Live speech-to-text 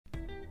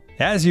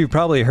As you've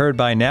probably heard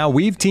by now,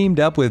 we've teamed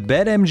up with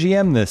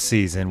BetMGM this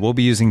season. We'll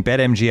be using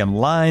BetMGM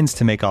lines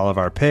to make all of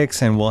our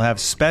picks, and we'll have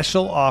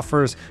special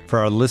offers for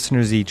our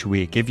listeners each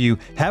week. If you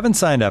haven't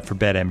signed up for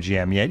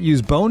BetMGM yet,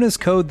 use bonus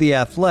code The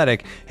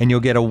Athletic, and you'll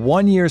get a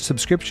 1-year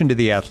subscription to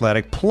The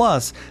Athletic,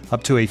 plus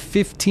up to a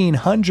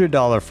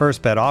 $1,500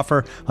 first bet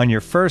offer on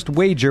your first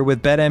wager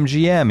with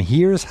BetMGM.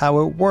 Here's how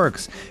it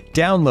works.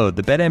 Download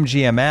the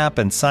BetMGM app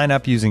and sign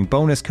up using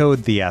bonus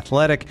code The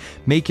Athletic.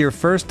 Make your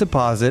first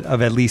deposit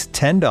of at least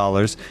 $10.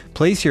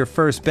 Place your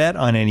first bet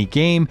on any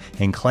game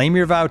and claim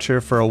your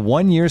voucher for a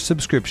 1-year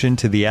subscription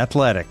to The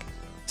Athletic.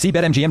 See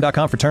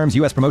BetMGM.com for terms.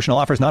 U.S. promotional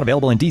offers not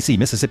available in D.C.,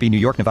 Mississippi, New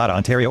York, Nevada,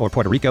 Ontario, or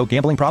Puerto Rico.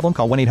 Gambling problem?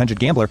 Call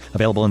 1-800-GAMBLER.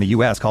 Available in the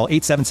U.S. Call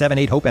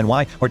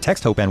 877-8-HOPE-NY or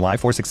text HOPE-NY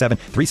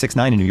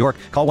 467-369 in New York.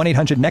 Call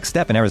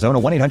 1-800-NEXT-STEP in Arizona.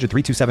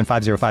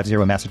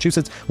 1-800-327-5050 in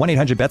Massachusetts.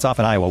 1-800-BETS-OFF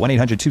in Iowa.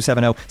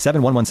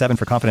 1-800-270-7117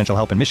 for confidential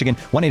help in Michigan.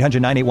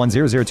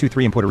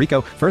 1-800-981-0023 in Puerto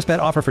Rico. First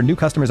bet offer for new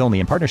customers only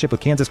in partnership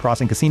with Kansas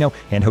Crossing Casino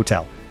and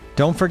Hotel.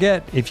 Don't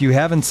forget, if you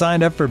haven't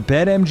signed up for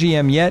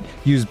BetMGM yet,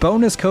 use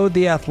bonus code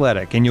The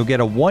Athletic, and you'll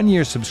get a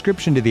 1-year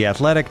subscription to The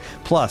Athletic,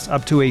 plus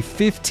up to a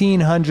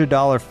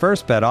 $1,500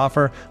 first bet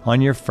offer on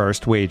your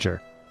first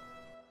wager.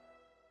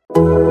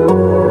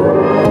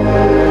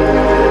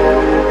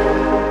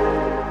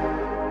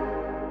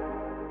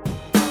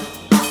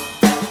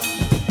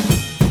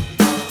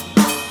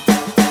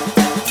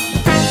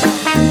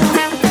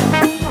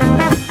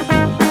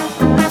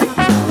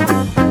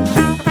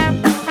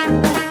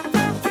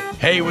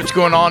 What's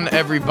going on,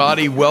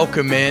 everybody?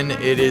 Welcome in.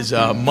 It is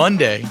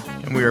Monday,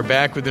 and we are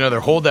back with another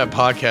Hold That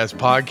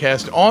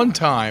podcast on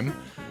time,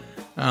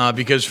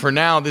 because for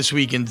now, this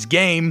weekend's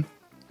game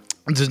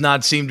does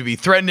not seem to be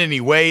threatened in any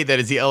way. That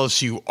is the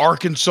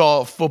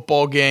LSU-Arkansas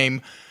football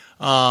game.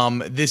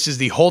 This is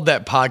the Hold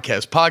That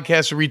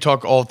podcast where we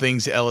talk all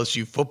things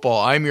LSU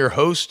football. I'm your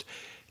host,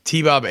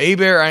 T-Bob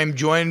Hebert. I am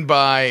joined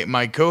by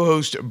my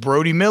co-host,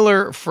 Brody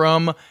Miller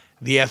from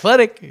The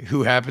Athletic,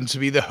 who happens to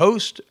be the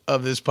host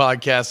of this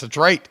podcast. That's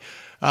right.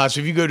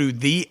 So if you go to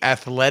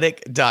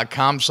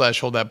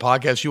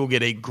theathletic.com/holdthatpodcast, you will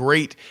get a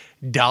great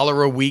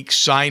 $1 a week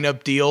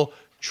sign-up deal.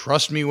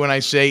 Trust me when I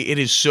say it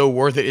is so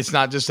worth it. It's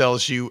not just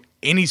LSU.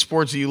 Any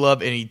sports that you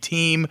love, any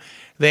team,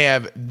 they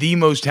have the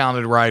most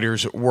talented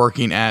writers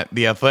working at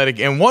The Athletic.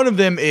 And one of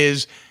them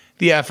is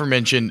the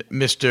aforementioned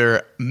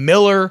Mr.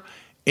 Miller,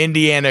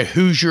 Indiana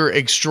Hoosier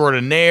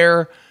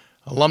extraordinaire,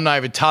 alumni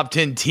of a top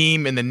 10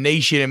 team in the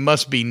nation. It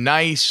must be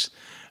nice.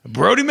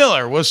 Brody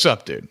Miller, what's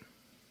up, dude?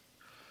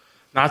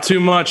 Not too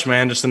much,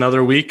 man. Just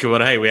another week.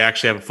 But hey, we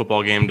actually have a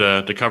football game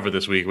to cover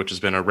this week, which has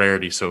been a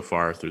rarity so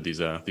far through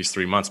these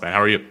 3 months, man.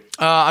 How are you?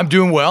 I'm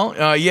doing well.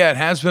 Yeah, it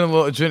has been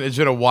it's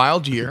been a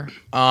wild year.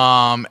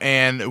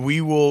 And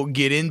we will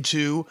get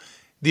into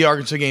the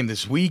Arkansas game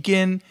this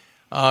weekend.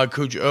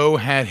 Coach O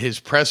had his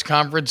press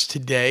conference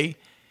today.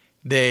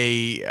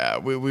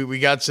 We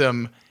got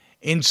some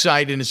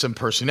insight into some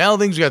personnel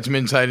things. We got some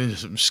insight into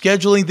some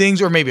scheduling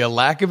things, or maybe a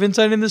lack of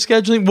insight into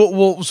scheduling.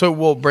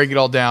 We'll break it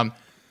all down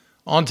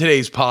on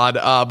today's pod.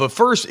 But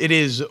first, it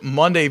is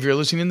Monday. If you're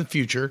listening in the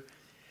future,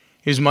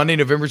 it is Monday,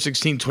 November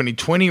 16,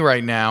 2020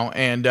 right now.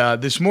 And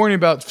this morning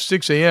about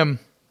 6 a.m.,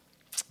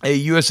 a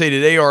USA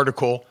Today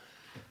article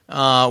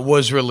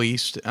was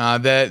released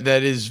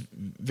that is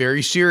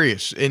very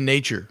serious in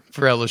nature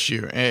for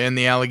LSU and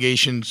the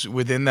allegations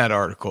within that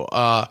article.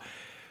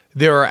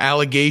 There are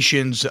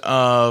allegations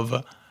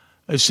of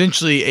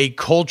essentially a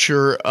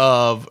culture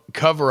of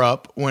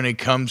cover-up when it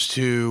comes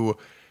to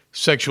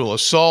sexual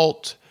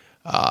assault,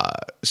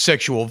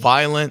 sexual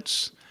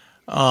violence.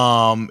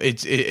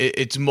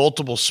 It's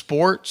multiple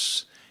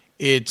sports.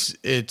 It's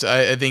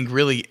I think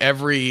really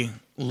every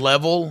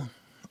level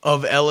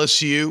of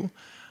LSU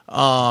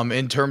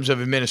in terms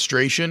of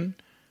administration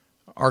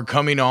are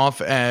coming off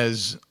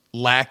as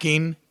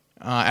lacking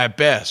at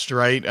best,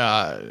 right?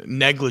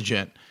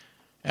 Negligent.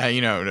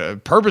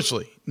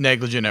 Purposely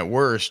negligent at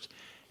worst,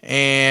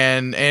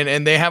 and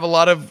they have a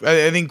lot of,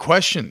 I think,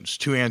 questions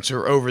to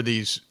answer over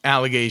these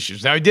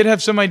allegations. Now, I did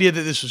have some idea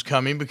that this was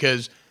coming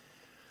because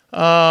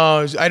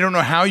I don't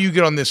know how you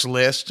get on this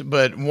list,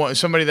 but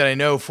somebody that I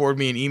know forwarded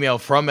me an email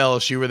from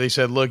LSU where they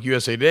said, "Look,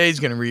 USA Today is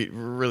going to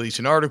release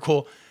an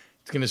article.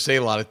 It's going to say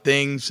a lot of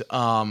things.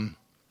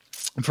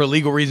 For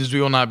legal reasons, we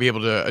will not be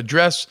able to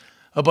address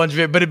a bunch of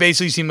it." But it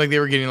basically seemed like they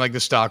were getting like the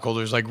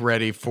stockholders like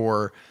ready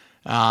for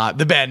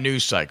the bad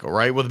news cycle,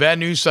 right? Well, the bad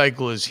news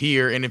cycle is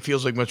here, and it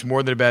feels like much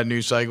more than a bad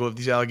news cycle if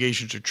these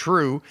allegations are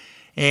true.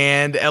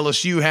 And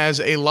LSU has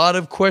a lot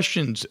of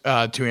questions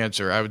to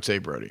answer, I would say,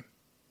 Brody.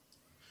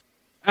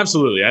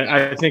 Absolutely.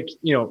 I think,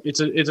 it's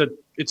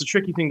a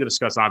tricky thing to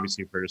discuss,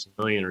 obviously, for just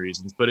a million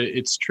reasons, but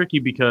it's tricky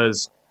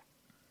because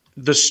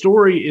the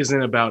story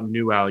isn't about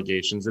new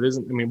allegations. It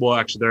isn't.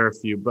 Actually, there are a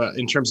few, but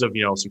in terms of,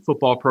 some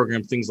football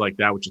programs, things like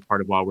that, which is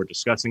part of why we're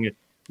discussing it,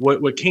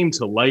 what came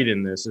to light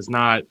in this is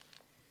not,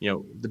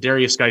 the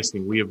Darius Geis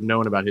thing. We have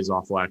known about his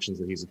awful actions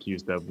that he's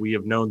accused of. We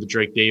have known the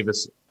Drake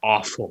Davis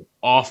awful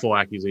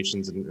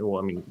accusations,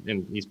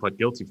 and he's pled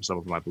guilty for some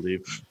of them, I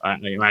believe,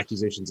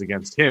 accusations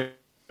against him.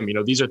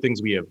 These are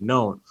things we have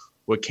known.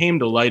 What came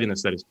to light in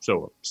this that is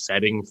so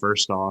upsetting,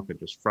 first off, and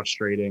just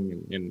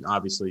frustrating and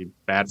obviously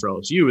bad for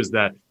LSU is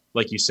that,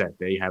 like you said,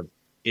 they have,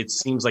 it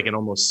seems like an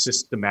almost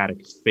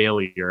systematic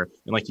failure.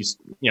 And like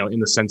in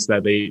the sense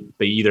that they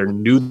either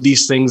knew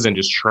these things and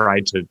just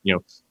tried to,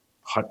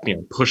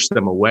 push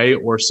them away,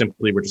 or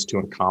simply were just too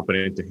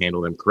incompetent to handle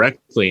them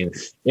correctly.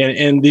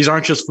 And these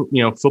aren't just,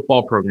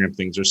 football program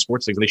things or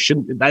sports things.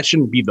 That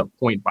shouldn't be the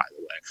point, by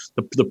the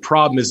way. The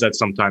problem is that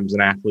sometimes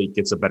an athlete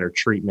gets a better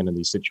treatment in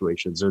these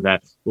situations, or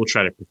that we'll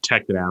try to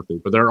protect an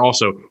athlete. But there are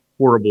also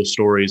horrible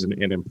stories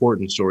and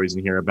important stories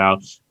in here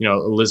about,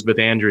 Elizabeth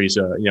Andrews,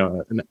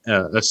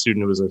 a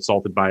student who was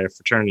assaulted by a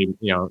fraternity,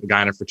 a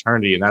guy in a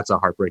fraternity. And that's a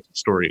heartbreaking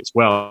story as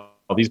well.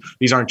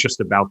 These aren't just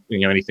about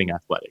anything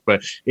athletic,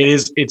 but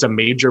it's a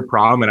major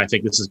problem, and I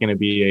think this is going to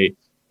be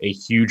a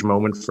huge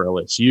moment for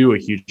LSU, a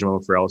huge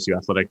moment for LSU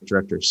athletic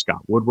director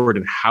Scott Woodward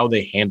and how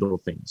they handle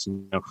things.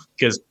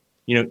 Because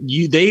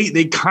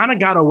they kind of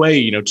got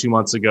away 2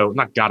 months ago,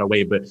 not got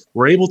away, but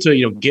were able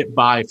to get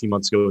by a few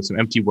months ago with some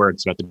empty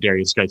words about the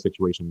Darius Guy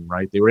situation,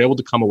 right? They were able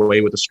to come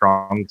away with a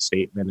strong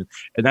statement,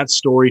 and that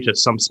story to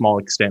some small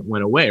extent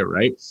went away,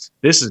 right?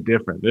 This is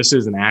different. This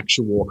is an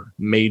actual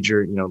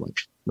major,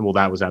 well,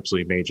 that was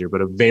absolutely major, but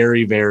a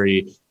very,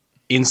 very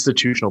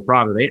institutional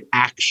problem they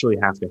actually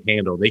have to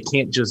handle. They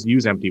can't just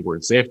use empty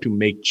words. They have to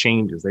make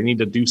changes. They need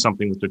to do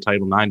something with their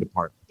Title IX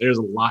department. There's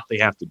a lot they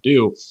have to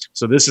do.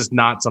 So this is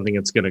not something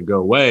that's going to go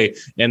away.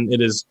 And it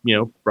is,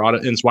 brought it.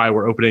 And it's why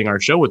we're opening our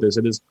show with this.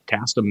 It has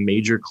cast a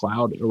major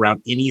cloud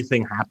around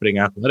anything happening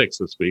athletics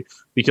this week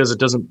because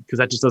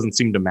that just doesn't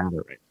seem to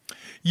matter, right?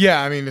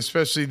 Yeah, I mean,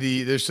 especially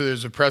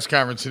there's a press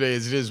conference today,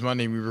 as it is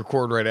Monday. We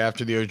record right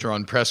after the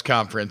Orgeron press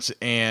conference,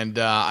 and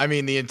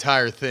the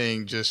entire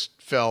thing just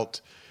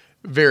felt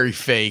very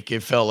fake.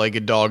 It felt like a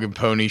dog and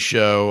pony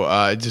show.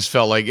 It just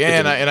felt like,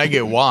 and I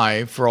get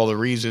why for all the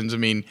reasons. I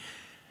mean,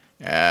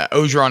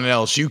 Orgeron and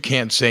LSU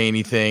can't say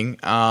anything.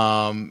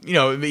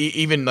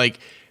 Even like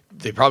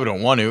they probably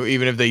don't want to.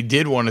 Even if they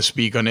did want to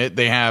speak on it,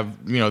 they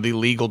have the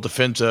legal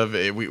defense of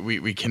it.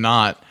 We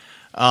cannot.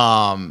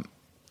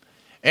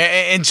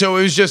 And so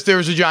it was just, there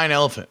was a giant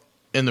elephant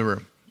in the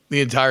room the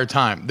entire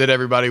time that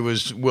everybody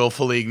was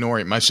willfully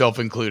ignoring, myself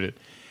included.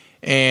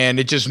 And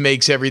it just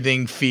makes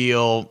everything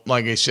feel,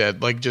 like I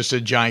said, like just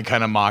a giant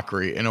kind of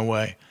mockery in a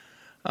way,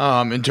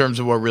 in terms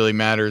of what really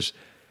matters.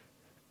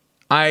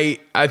 I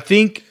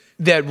think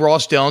that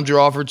Ross Dellinger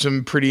offered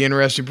some pretty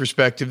interesting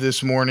perspective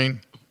this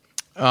morning.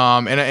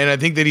 And I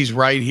think that he's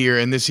right here.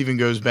 And this even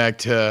goes back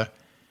to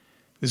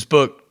this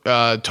book,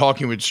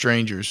 Talking with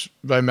Strangers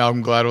by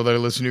Malcolm Gladwell that I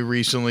listened to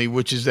recently,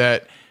 which is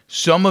that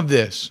some of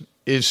this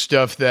is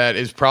stuff that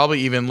is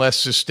probably even less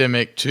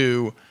systemic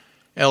to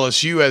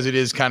LSU as it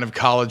is kind of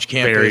college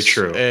campus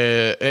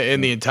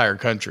in the entire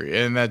country.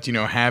 And that's,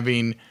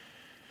 having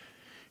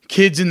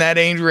kids in that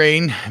age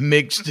range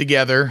mixed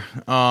together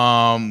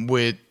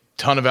with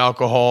ton of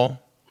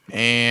alcohol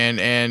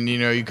and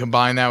you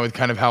combine that with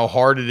kind of how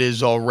hard it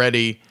is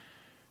already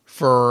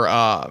for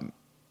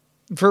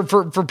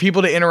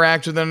people to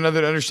interact with one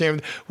another, to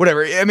understand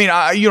whatever. I mean,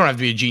 you don't have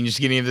to be a genius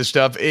to get any of this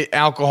stuff.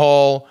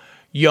 Alcohol,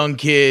 young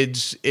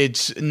kids,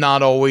 it's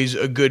not always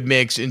a good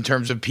mix in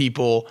terms of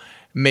people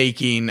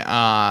making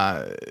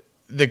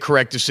the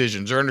correct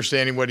decisions or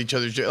understanding what each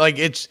other's doing. Like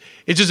it's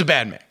just a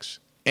bad mix.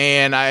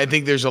 And I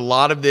think there's a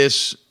lot of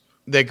this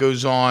that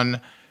goes on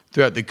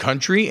throughout the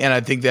country. And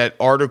I think that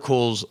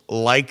articles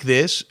like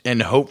this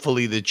and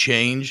hopefully the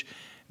change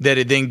that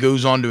it then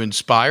goes on to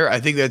inspire, I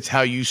think that's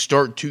how you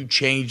start to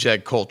change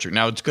that culture.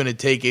 Now, it's going to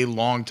take a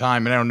long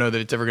time, and I don't know that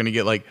it's ever going to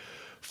get like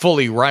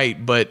fully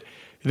right, but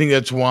I think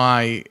that's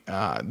why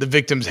the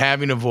victims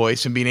having a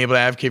voice and being able to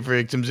advocate for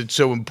victims, it's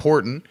so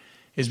important,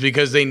 is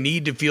because they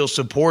need to feel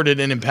supported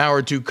and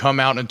empowered to come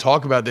out and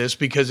talk about this,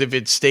 because if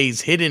it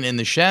stays hidden in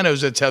the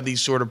shadows, that's how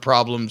these sort of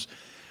problems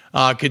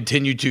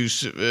continue to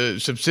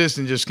subsist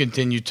and just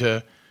continue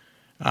to,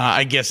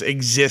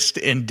 exist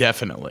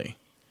indefinitely.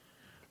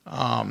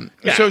 So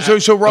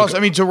Ross,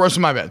 okay. Ross,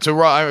 my bad. So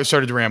Ross, I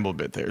started to ramble a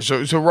bit there.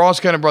 So Ross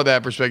kind of brought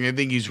that perspective. I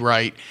think he's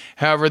right.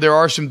 However, there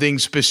are some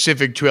things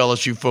specific to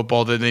LSU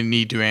football that they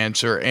need to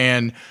answer,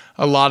 and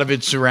a lot of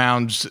it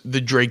surrounds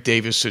the Drake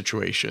Davis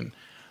situation.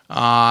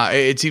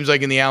 It seems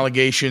like in the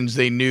allegations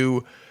they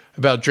knew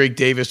about Drake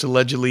Davis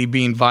allegedly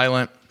being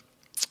violent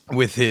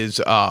with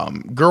his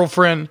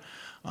girlfriend.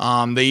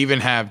 They even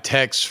have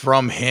texts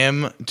from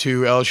him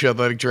to LSU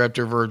athletic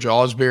director Virgil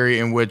Osbury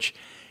in which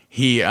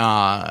he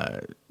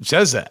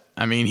says that.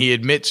 I mean, he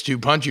admits to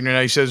punching her.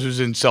 Now he says it was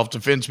in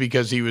self-defense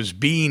because he was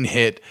being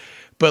hit.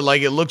 But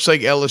like, it looks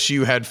like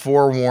LSU had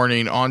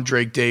forewarning on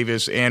Drake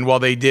Davis. And while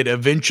they did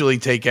eventually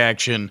take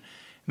action,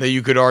 that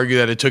you could argue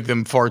that it took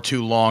them far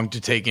too long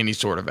to take any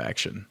sort of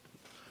action.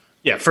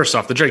 Yeah, first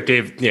off, the Drake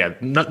Davis, they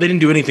didn't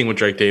do anything with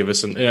Drake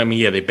Davis. And I mean,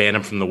 yeah, they banned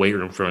him from the weight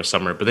room for a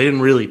summer, but they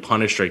didn't really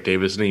punish Drake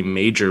Davis in any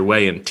major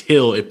way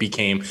until it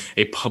became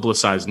a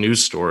publicized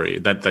news story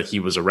that he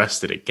was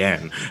arrested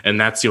again. And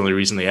that's the only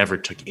reason they ever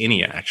took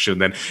any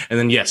action. And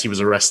then yes, he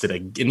was arrested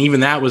again. And even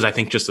that was, I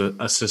think, just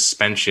a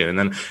suspension. And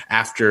then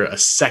after a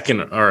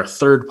second or a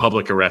third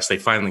public arrest, they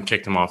finally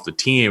kicked him off the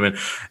team. And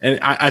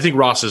I think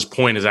Ross's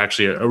point is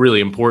actually a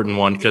really important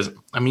one because,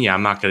 I mean, yeah,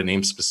 I'm not going to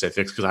name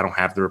specifics because I don't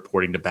have the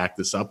reporting to back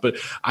this up, but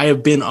I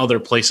have been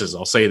other places,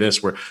 I'll say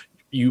this, where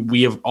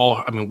we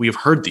have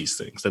heard these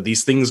things, that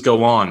these things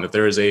go on, that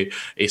there is a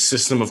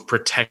system of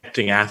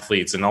protecting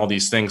athletes and all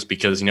these things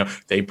because,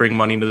 they bring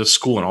money into the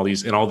school and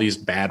all these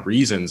bad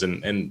reasons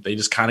and they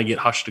just kind of get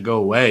hushed to go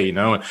away,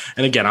 And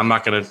again, I'm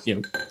not going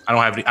to,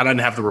 I didn't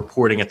have the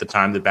reporting at the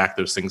time to back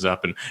those things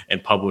up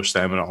and publish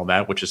them and all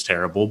that, which is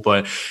terrible.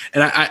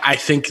 And I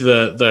think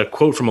the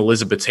quote from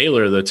Elizabeth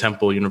Taylor, the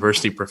Temple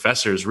University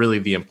professor, is really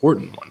the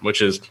important one,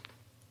 which is,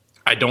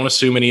 I don't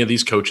assume any of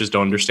these coaches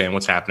don't understand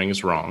what's happening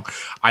is wrong.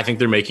 I think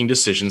they're making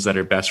decisions that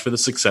are best for the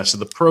success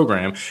of the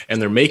program,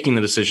 and they're making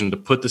the decision to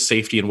put the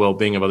safety and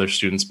well-being of other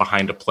students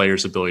behind a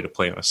player's ability to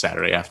play on a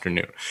Saturday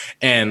afternoon.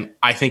 And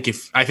I think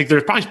there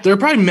are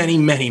probably many,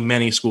 many,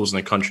 many schools in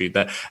the country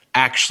that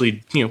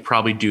actually,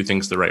 probably do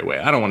things the right way.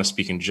 I don't want to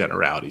speak in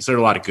generalities. There are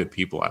a lot of good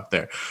people out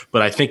there,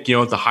 but I think,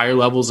 at the higher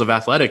levels of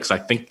athletics, I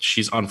think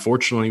she's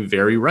unfortunately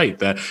very right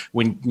that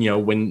when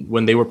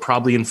they were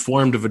probably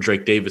informed of a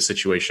Drake Davis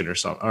situation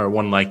or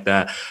one like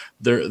that,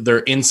 their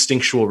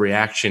instinctual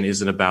reaction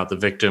isn't about the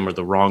victim or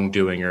the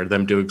wrongdoing or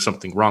them doing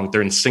something wrong.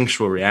 Their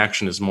instinctual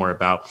reaction is more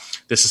about,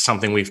 this is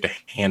something we have to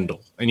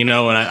handle. And,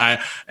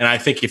 I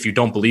think if you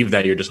don't believe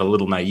that, you're just a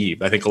little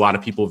naive. I think a lot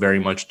of people very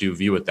much do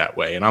view it that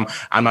way. And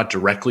I'm not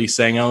directly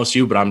saying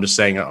LSU, but I'm just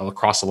saying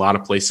across a lot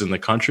of places in the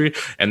country.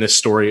 And this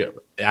story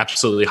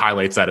absolutely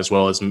highlights that, as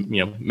well as,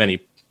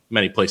 many,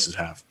 many places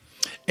have.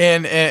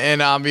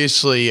 And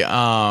obviously,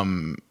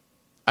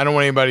 I don't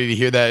want anybody to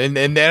hear that. And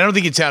I don't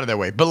think it sounded that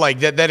way. But like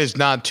that is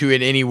not to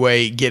in any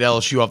way get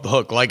LSU off the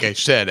hook. Like I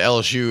said,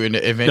 LSU, and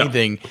if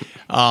anything,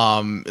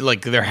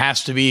 like there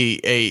has to be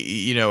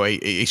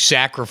a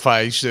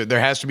sacrifice. There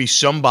has to be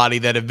somebody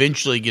that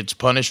eventually gets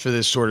punished for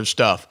this sort of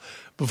stuff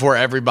before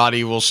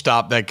everybody will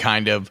stop that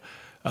kind of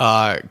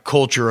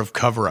culture of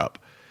cover-up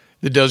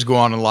that does go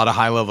on in a lot of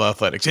high-level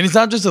athletics. And it's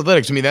not just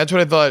athletics. I mean, that's what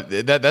I thought.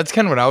 That's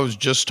kind of what I was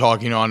just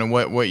talking on, and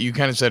what you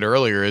kind of said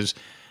earlier is,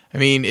 I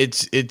mean,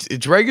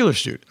 it's regular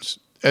students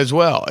as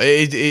well.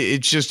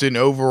 It's just an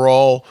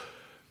overall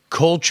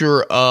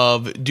culture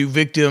of, do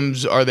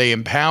victims, are they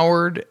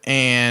empowered,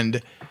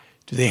 and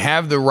do they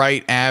have the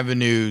right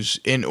avenues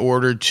in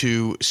order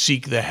to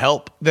seek the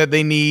help that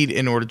they need,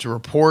 in order to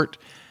report,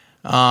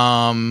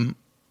 and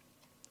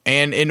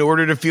in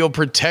order to feel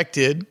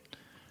protected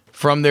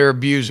from their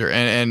abuser.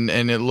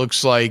 And it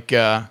looks like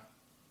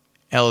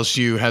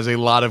LSU has a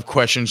lot of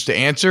questions to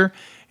answer.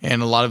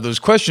 And a lot of those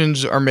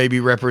questions are maybe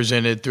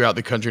represented throughout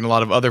the country and a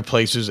lot of other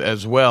places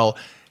as well.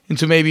 And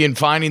so maybe in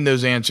finding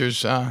those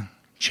answers,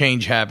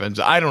 change happens.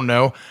 I don't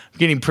know. I'm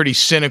getting pretty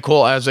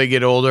cynical as I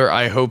get older.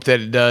 I hope that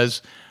it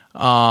does.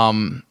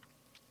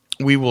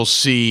 We will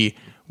see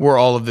where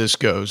all of this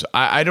goes.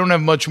 I don't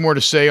have much more to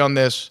say on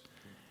this,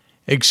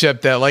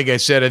 except that, like I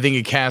said, I think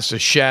it casts a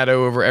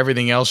shadow over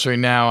everything else right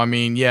now. I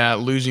mean, yeah,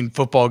 losing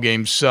football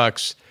games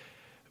sucks.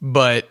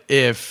 But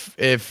if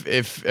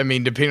I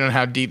mean, depending on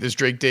how deep this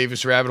Drake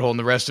Davis rabbit hole and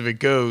the rest of it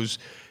goes,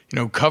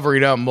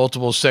 covering up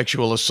multiple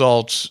sexual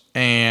assaults,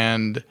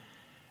 and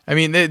I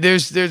mean,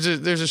 there's a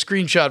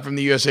screenshot from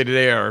the USA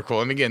Today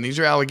article, and again, these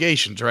are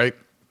allegations, right?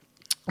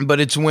 But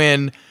it's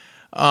when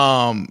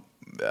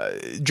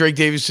Drake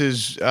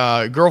Davis's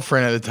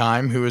girlfriend at the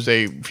time, who was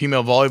a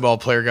female volleyball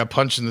player, got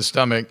punched in the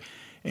stomach.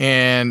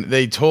 And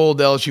they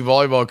told LSU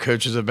volleyball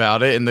coaches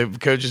about it, and the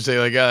coaches say,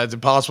 like, it's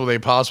impossible.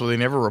 They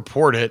never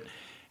report it.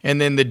 And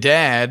then the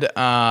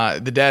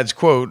dad's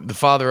quote, the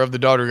father of the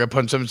daughter who got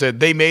punched up, and said,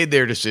 they made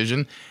their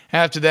decision.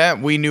 After that,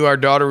 we knew our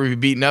daughter would be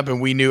beaten up, and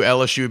we knew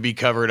LSU would be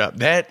covered up.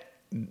 That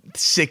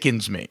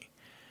sickens me.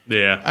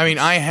 Yeah. I mean,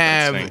 I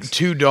have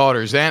two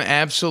daughters. That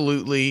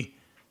absolutely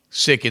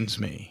sickens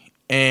me.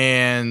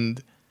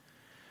 And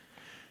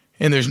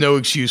there's no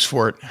excuse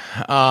for it.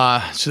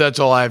 So that's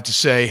all I have to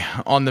say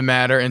on the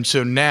matter. And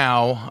so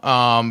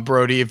now,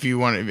 Brody, if you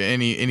want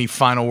any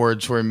final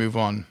words before we move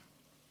on.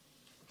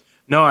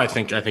 No, I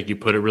think you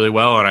put it really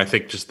well, and I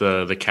think just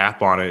the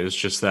cap on it is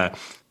just that,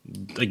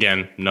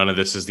 again, none of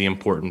this is the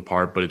important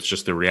part, but it's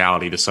just the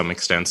reality to some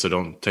extent, so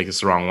don't take this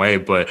the wrong way,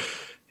 but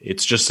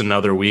it's just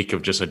another week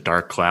of just a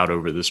dark cloud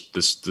over this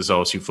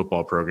LSU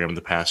football program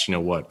the past,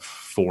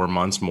 4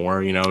 months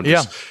more,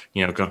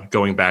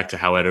 going back to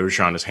how Ed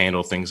Orgeron has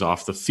handled things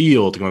off the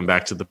field, going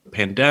back to the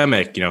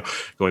pandemic,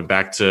 going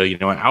back to,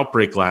 an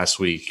outbreak last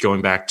week,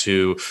 going back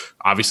to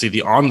obviously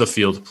the on the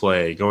field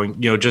play,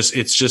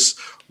 it's just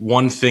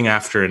one thing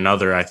after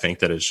another. I think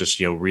that is just,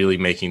 really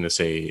making this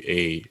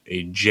a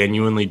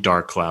genuinely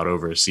dark cloud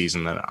over a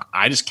season that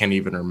I just can't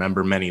even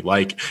remember many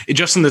like it,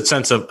 just in the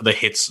sense of the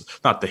hits,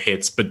 not the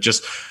hits, but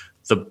just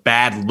the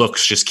bad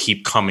looks just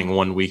keep coming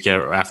one week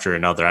after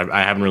another.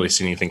 I haven't really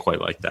seen anything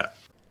quite like that.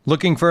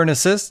 Looking for an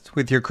assist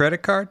with your credit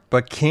card,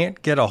 but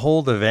can't get a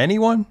hold of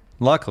anyone?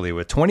 Luckily,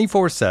 with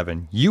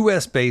 24/7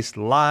 U.S.-based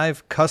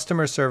live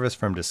customer service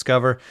from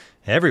Discover,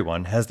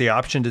 everyone has the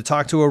option to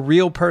talk to a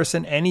real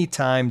person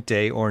anytime,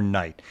 day or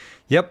night.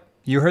 Yep,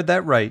 you heard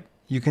that right.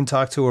 You can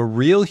talk to a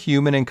real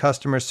human in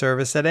customer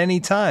service at any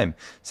time.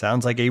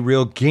 Sounds like a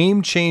real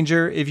game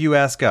changer if you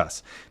ask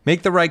us.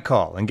 Make the right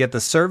call and get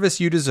the service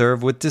you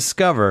deserve with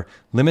Discover.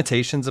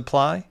 Limitations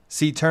apply.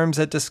 See terms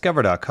at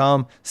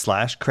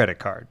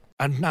discover.com/creditcard.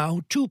 And now,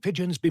 two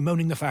pigeons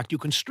bemoaning the fact you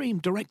can stream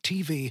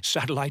DirecTV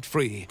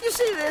satellite-free. You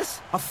see this?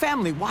 A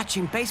family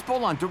watching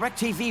baseball on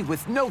DirecTV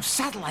with no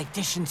satellite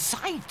dish in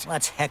sight.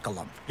 Let's heckle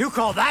them. You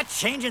call that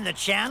changing the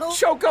channel?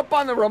 Choke up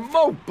on the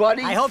remote,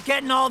 buddy. I hope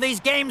getting all these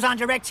games on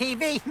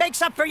DirecTV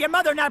makes up for your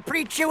mother not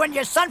pre-chewing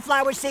your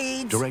sunflower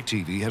seeds.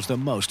 DirecTV has the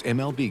most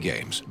MLB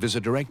games.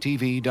 Visit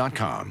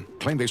DirecTV.com.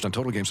 Claim based on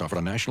total games offered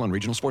on national and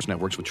regional sports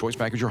networks with choice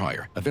package or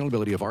higher.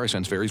 Availability of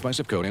RSNs varies by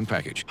zip code and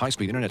package.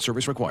 High-speed internet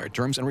service required.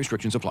 Terms and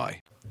restrictions apply.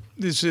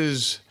 This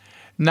is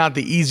not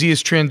the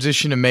easiest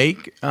transition to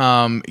make,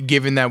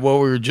 given that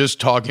what we were just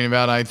talking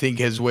about, I think,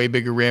 has way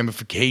bigger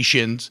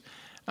ramifications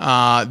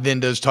than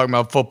does talking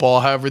about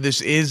football. However,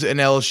 this is an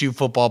LSU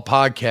football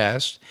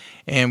podcast,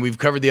 and we've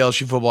covered the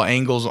LSU football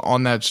angles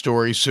on that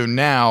story. So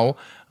now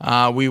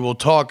we will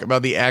talk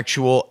about the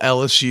actual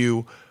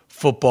LSU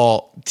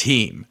football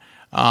team.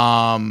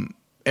 And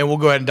we'll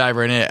go ahead and dive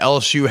right in.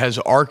 LSU has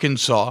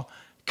Arkansas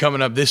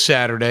coming up this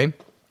Saturday.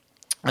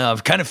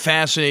 Kind of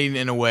fascinating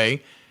in a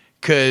way,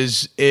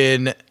 because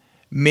in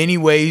many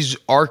ways,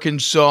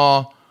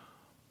 Arkansas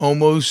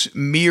almost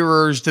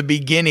mirrors the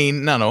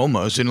beginning, not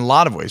almost, in a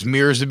lot of ways,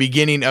 mirrors the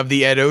beginning of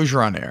the Ed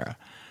Orgeron era.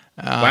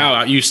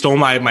 Wow, you stole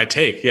my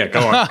take. Yeah, go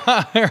on.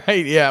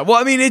 Right, yeah.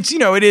 Well, I mean, it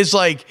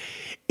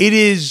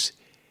is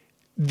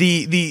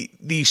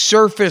the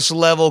surface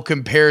level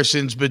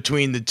comparisons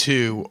between the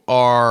two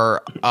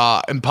are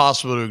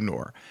impossible to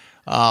ignore.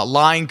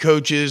 Line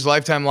coaches,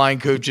 lifetime line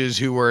coaches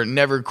who were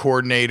never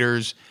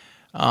coordinators,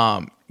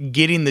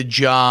 getting the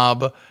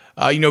job.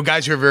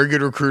 Guys who are very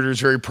good recruiters,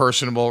 very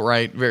personable,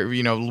 right?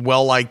 Very,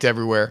 well liked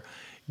everywhere.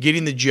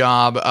 Getting the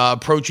job,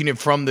 approaching it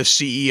from the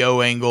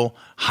CEO angle,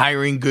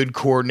 hiring good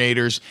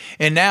coordinators,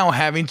 and now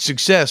having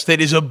success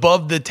that is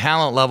above the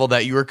talent level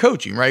that you are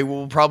coaching, right?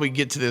 We'll probably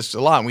get to this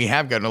a lot, and we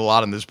have gotten a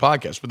lot on this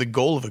podcast, but the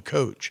goal of a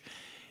coach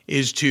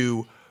is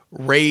to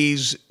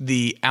raise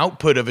the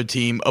output of a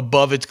team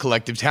above its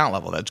collective talent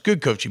level. That's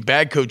good coaching.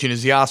 Bad coaching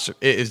is the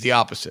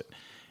opposite.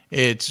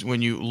 It's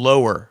when you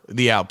lower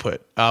the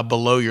output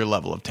below your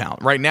level of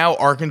talent. Right now,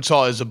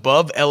 Arkansas is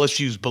above,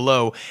 LSU's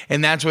below,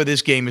 and that's why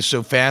this game is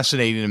so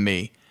fascinating to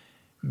me,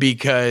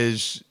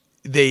 because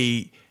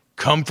they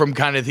come from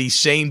kind of the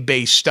same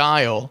base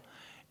style.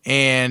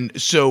 And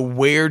so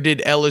where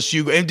did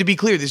LSU go? And to be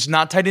clear, this is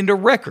not tied into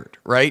record,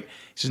 right?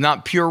 This is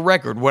not pure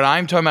record. What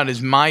I'm talking about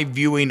is my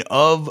viewing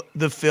of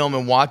the film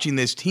and watching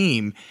this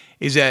team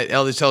is that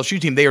this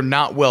LSU team, they are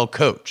not well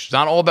coached. It's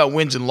not all about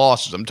wins and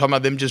losses. I'm talking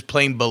about them just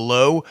playing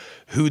below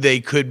who they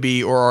could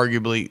be or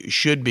arguably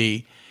should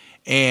be.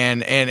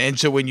 And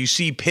so when you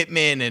see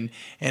Pittman and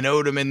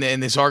Odom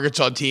and this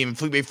Arkansas team and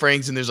Felipe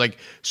Franks, and there's like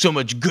so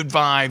much good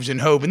vibes and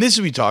hope, and this is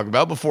what we talk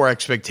about before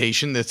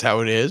expectation. That's how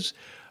it is.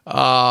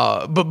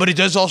 But it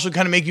does also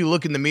kind of make you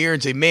look in the mirror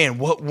and say, man,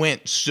 what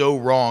went so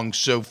wrong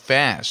so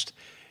fast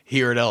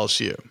here at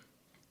LSU?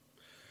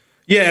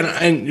 Yeah,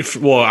 I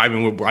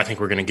think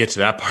we're going to get to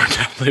that part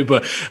definitely,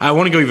 but I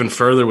want to go even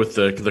further with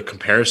the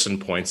comparison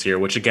points here,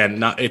 which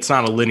again, it's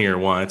not a linear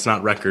one, it's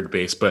not record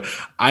based, but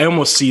I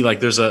almost see like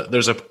there's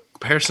a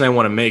comparison I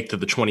want to make to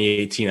the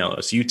 2018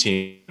 LSU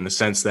team in the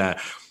sense that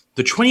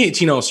the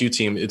 2018 LSU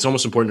team, it's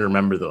almost important to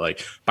remember that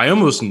like by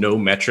almost no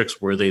metrics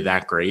were they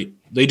that great.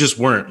 They just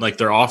weren't. Like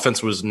their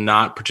offense was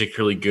not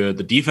particularly good.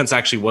 The defense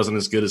actually wasn't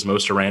as good as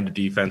most Aranda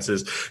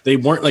defenses. They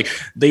weren't like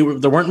there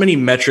weren't many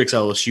metrics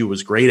LSU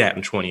was great at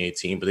in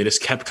 2018, but they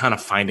just kept kind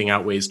of finding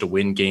out ways to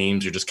win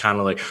games or just kind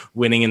of like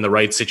winning in the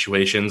right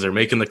situations or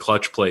making the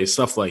clutch plays,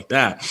 stuff like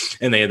that.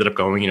 And they ended up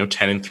going,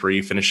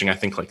 10-3, finishing I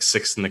think like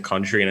 6th in the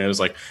country, and it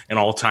was like an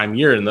all-time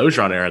year in the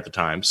Orgeron era at the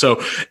time.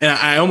 So, and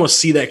I almost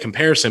see that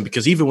comparison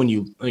because even when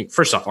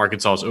first off,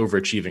 Arkansas is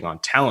overachieving on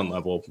talent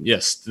level.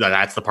 Yes,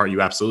 that's the part you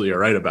absolutely are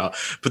right about.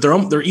 But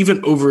they're even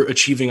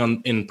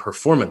overachieving in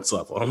performance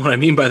level. And what I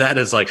mean by that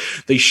is like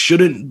they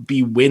shouldn't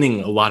be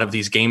winning a lot of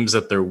these games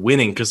that they're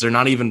winning because they're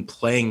not even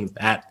playing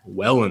that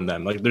well in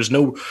them. Like there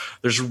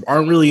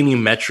aren't really any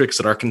metrics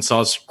that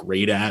Arkansas is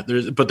great at.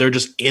 But they're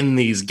just in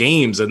these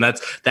games, and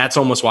that's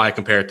almost why I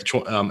compare it to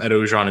Ed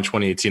Orgeron in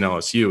 2018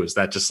 LSU. Is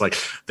that just like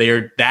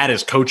that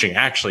is coaching?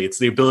 Actually, it's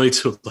the ability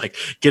to like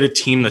get a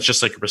team that's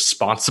just like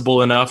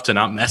responsible enough to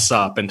not mess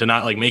up and to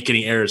not like make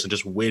any errors and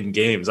just win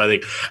games. I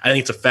think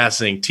it's a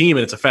fascinating team,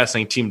 and it's a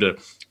fascinating team to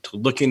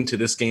look into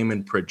this game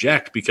and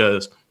project,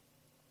 because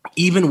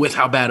even with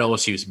how bad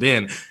LSU's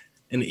been,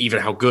 and even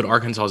how good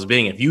Arkansas is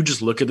being, if you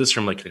just look at this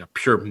from like a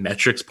pure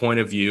metrics point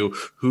of view,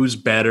 who's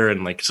better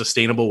and like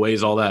sustainable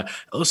ways, all that,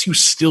 LSU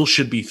still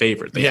should be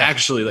favored. They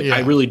actually,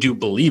 I really do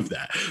believe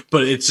that.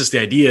 But it's just the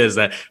idea is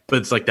that, but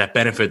it's like that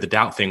benefit of the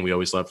doubt thing we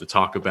always love to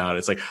talk about.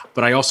 It's like,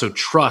 but I also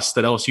trust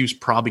that LSU is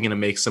probably going to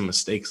make some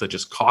mistakes that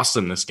just cost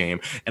them this game.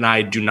 And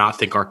I do not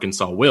think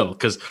Arkansas will.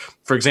 Because,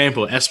 for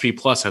example, SP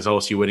Plus has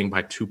LSU winning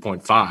by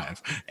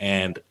 2.5.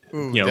 And,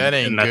 that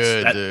ain't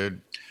good,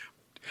 dude.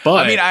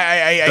 But I mean,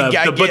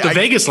 the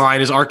Vegas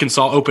line is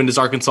opened as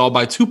Arkansas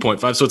by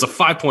 2.5, so it's a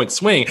 5-point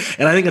swing,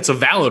 and I think it's a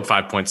valid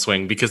 5-point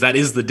swing because that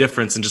is the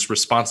difference in just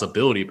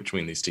responsibility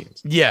between these teams.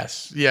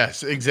 Yes,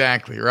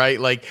 exactly, right.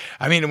 Like,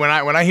 I mean, when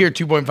I hear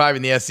 2.5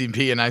 in the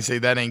S&P and I say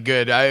that ain't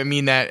good, I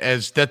mean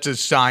that's a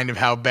sign of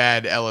how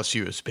bad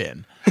LSU has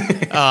been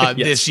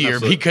this year,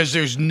 absolutely. Because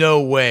there's no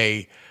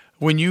way.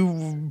 When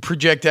you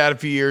project out a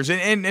few years,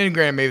 and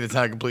granted, maybe that's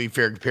not a completely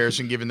fair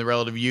comparison given the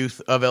relative youth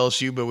of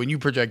LSU, but when you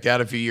project out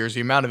a few years,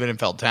 the amount of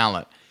NFL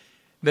talent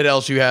that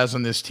LSU has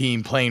on this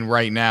team playing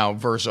right now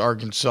versus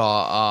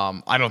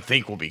Arkansas, I don't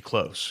think will be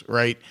close,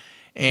 right?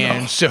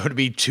 And so to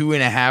be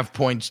 2.5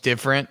 points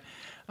different,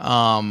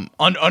 under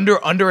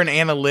an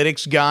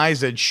analytics guys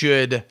that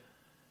should,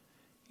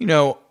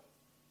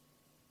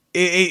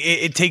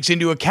 it takes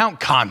into account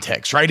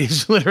context, right?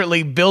 It's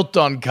literally built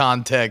on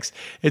context.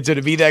 And so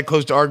to be that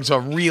close to Arkansas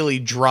really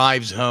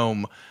drives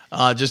home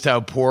just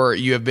how poor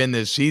you have been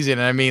this season.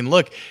 And I mean,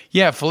 look,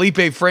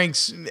 Felipe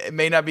Franks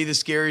may not be the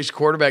scariest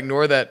quarterback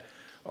nor that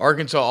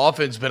Arkansas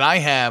offense, but I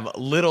have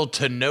little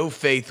to no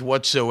faith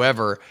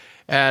whatsoever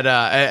at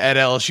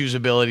LSU's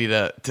ability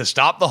to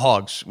stop the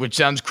Hogs, which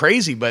sounds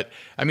crazy, but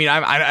I mean,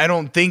 I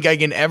don't think I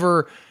can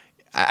ever.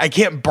 I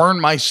can't burn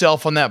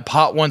myself on that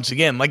pot once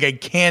again. Like, I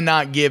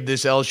cannot give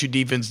this LSU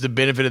defense the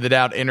benefit of the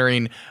doubt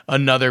entering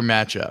another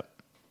matchup.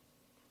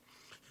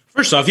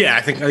 First off,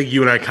 I think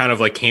you and I kind of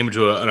like came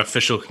to an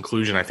official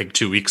conclusion, I think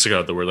 2 weeks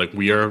ago, that we're like,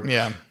 we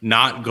are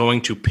not going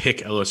to pick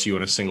LSU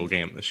in a single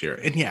game this year.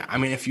 And I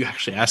mean, if you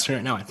actually asked me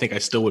right now, I think I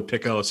still would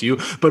pick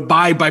LSU, but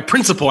by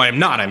principle, I am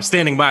not. I'm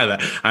standing by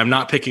that. I'm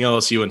not picking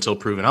LSU until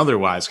proven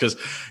otherwise. Because,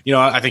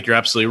 I think you're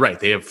absolutely right.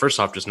 They have, first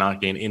off, just not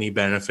gained any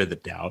benefit of the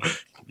doubt.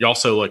 You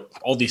also, like,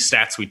 all these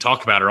stats we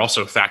talk about are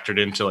also factored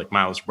into, like,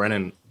 Miles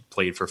Brennan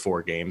played for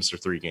 4 games or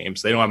 3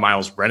 games. They don't have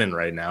Miles Brennan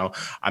right now.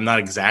 I'm not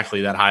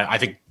exactly that high. I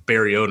think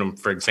Barry Odom,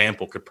 for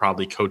example, could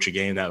probably coach a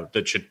game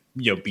that should,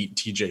 beat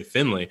TJ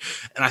Finley.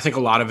 And I think a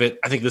lot of it,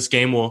 I think this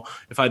game will,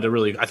 I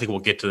think we'll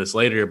get to this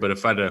later, but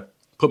if I had to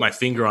put my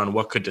finger on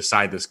what could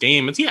decide this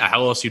game, it's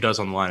how LSU does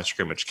on the line of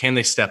scrimmage. Can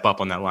they step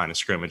up on that line of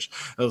scrimmage,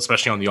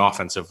 especially on the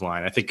offensive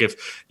line? I think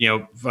if,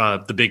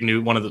 the big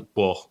new,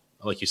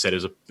 like you said, it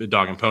was a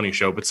dog and pony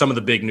show, but some of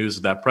the big news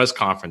of that press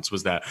conference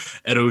was that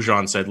Ed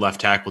Ogeron said left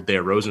tackle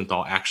Dare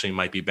Rosenthal actually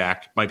might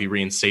be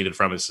reinstated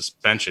from his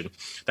suspension.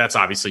 That's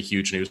obviously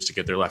huge news to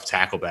get their left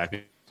tackle back.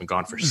 He's been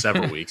gone for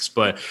several weeks,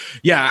 but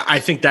I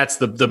think that's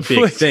the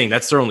big thing.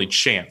 That's their only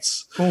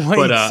chance. On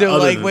the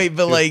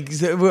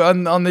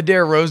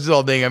Dare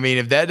Rosenthal thing, I mean,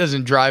 if that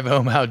doesn't drive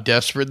home how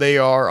desperate they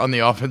are on the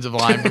offensive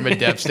line from a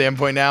depth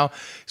standpoint now,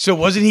 so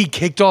wasn't he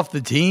kicked off the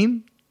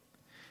team?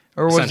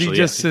 Or was he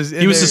just?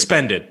 He was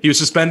suspended. He was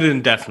suspended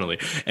indefinitely.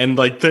 And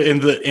like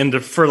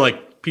for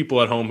like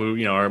people at home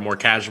who are more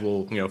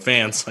casual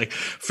fans, like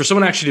for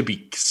someone actually to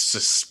be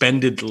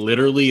suspended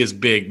literally is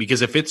big,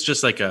 because if it's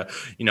just like a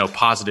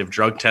positive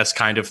drug test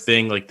kind of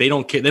thing, like they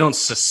don't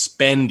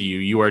suspend you.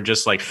 You are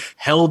just like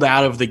held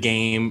out of the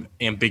game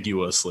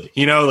ambiguously.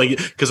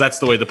 Because that's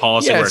the way the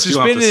policy works.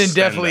 Suspended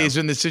indefinitely is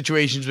when the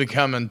situations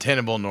become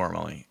untenable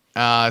normally.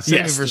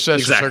 Same for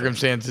special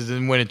circumstances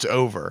and when it's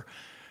over.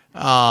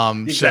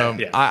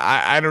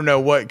 I don't know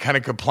what kind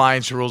of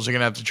compliance rules they're going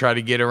to have to try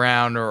to get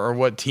around or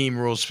what team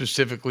rules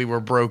specifically were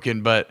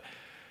broken, but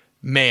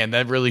man,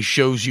 that really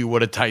shows you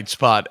what a tight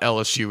spot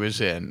LSU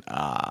is in,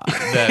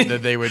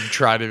 that they would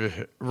try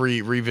to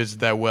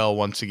revisit that well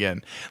once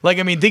again. Like,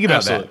 I mean, think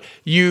about that.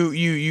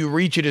 You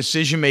reach a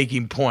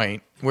decision-making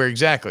point where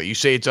you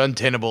say it's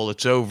untenable,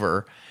 it's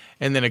over,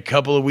 and then a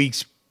couple of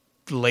weeks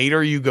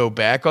later you go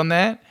back on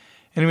that.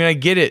 And I mean, I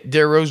get it.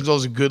 Dare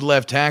Rosenthal's a good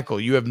left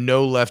tackle. You have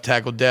no left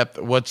tackle depth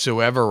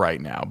whatsoever right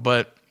now.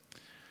 But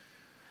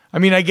I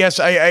mean, I guess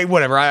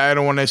whatever. I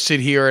don't want to sit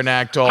here and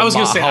act all. I was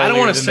going to say I don't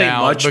want to say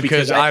much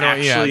because I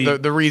don't. Actually,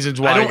 the reasons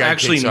why I don't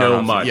actually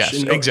know much. Yes,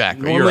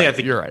 exactly.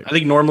 Normally, you're right. I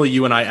think normally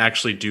you and I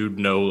actually do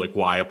know like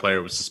why a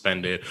player was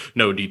suspended.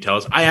 No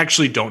details. I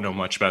actually don't know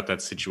much about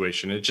that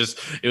situation. It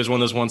was one of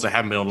those ones I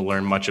haven't been able to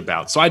learn much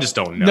about. So I just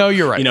don't know. No,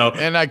 you're right.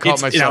 And I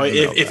caught myself.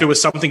 If it was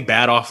something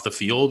bad off the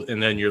field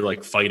and then you're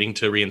like fighting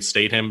to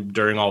reinstate him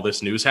during all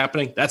this news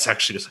happening, that's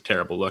actually just a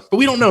terrible look. But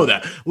we don't know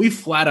that. We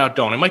flat out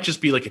don't. It might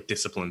just be like a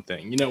discipline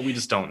thing. We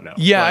just don't know.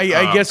 Yeah,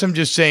 I guess I'm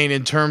just saying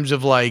in terms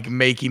of like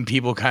making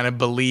people kind of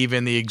believe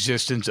in the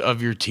existence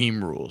of your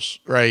team rules,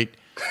 right?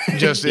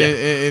 Just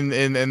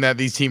in that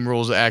these team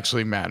rules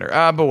actually matter.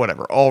 But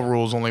whatever, all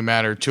rules only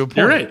matter to a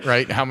point,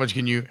 right? How much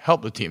can you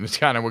help the team? It's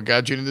kind of what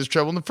got you into this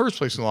trouble in the first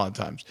place a lot of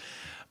times.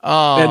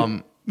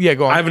 Yeah,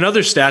 go on. I have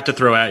another stat to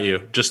throw at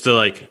you just to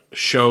like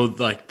show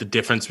like the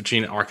difference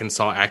between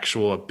Arkansas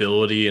actual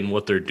ability and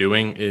what they're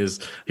doing. It's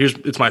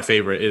my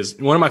favorite. Is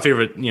one of my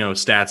favorite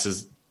stats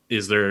is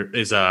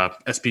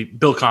SP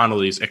Bill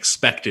Connolly's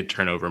expected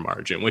turnover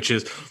margin, which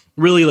is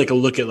really like a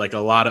look at like a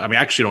lot of, I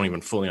actually don't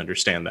even fully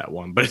understand that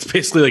one, but it's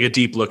basically like a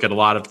deep look at a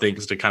lot of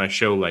things to kind of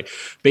show like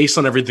based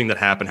on everything that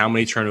happened, how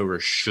many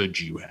turnovers should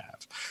you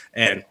have?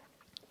 And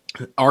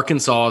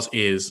Arkansas's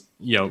is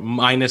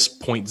minus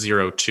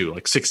 0.02,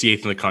 like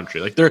 68th in the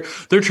country. Like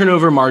their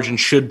turnover margin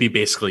should be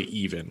basically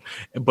even,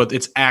 but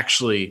it's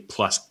actually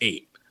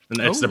 +8. And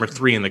that's number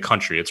 3 in the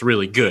country. It's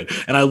really good.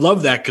 And I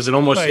love that because it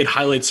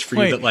highlights for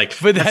you that like,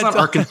 but that's not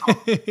Arkansas.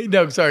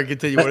 No, sorry,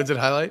 continue. What does it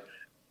highlight?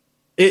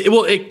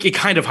 It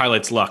kind of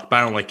highlights luck, but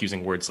I don't like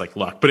using words like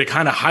luck, but it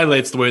kind of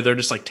highlights the way they're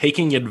just like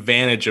taking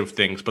advantage of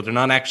things, but they're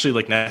not actually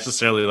like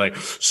necessarily like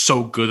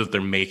so good that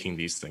they're making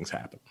these things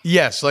happen.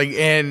 Yes. Like,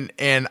 and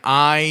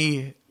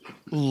I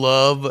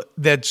love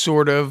that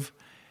sort of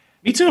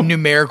Me too.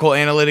 numerical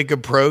analytic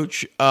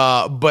approach.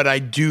 But I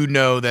do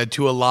know that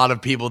to a lot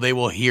of people, they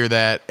will hear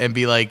that and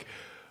be like,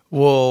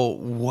 well,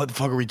 what the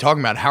fuck are we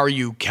talking about? How are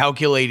you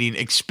calculating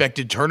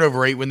expected turnover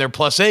rate when they're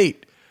 +8?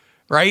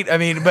 Right? I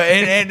mean, but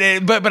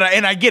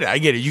I get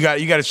it. You got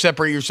to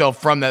separate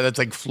yourself from that. That's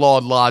like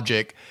flawed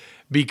logic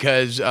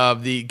because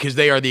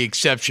they are the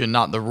exception,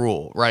 not the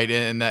rule, right?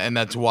 And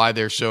that's why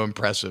they're so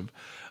impressive.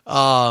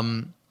 I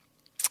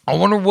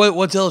wonder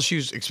what's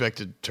LSU's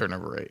expected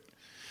turnover rate.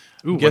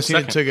 Ooh, I'm guessing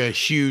it took a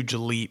huge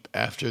leap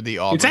after the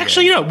Auburn. It's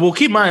actually, we'll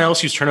keep my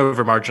LSU's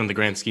turnover margin in the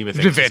grand scheme of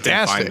things. It's been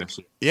fantastic.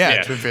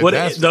 It's been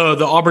fantastic.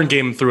 The Auburn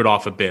game threw it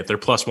off a bit. They're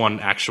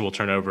 +1 actual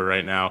turnover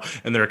right now,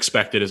 and their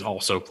expected is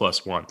also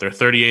 +1. They're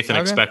 38th in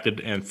expected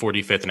and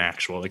 45th in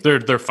actual. Like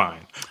they're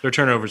fine. Their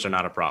turnovers are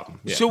not a problem.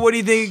 Yeah. So what do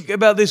you think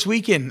about this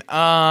weekend?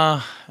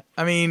 I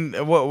don't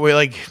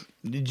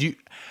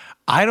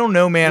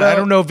know, man. I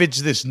don't know if it's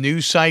this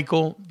news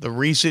cycle, the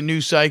recent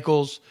news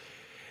cycles,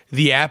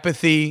 the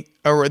apathy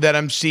that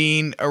I'm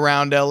seeing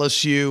around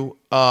LSU.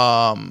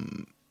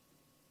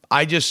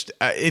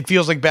 It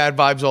feels like bad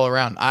vibes all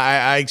around.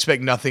 I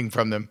expect nothing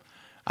from them.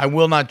 I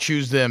will not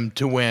choose them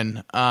to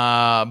win,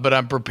 but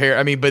I'm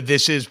prepared. But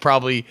this is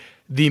probably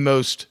the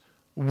most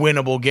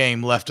winnable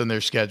game left on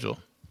their schedule.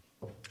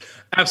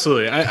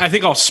 Absolutely. I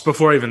think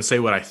before I even say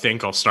what I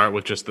think, I'll start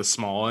with just the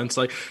small. And it's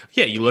like,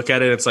 yeah, you look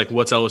at it, it's like,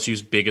 what's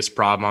LSU's biggest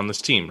problem on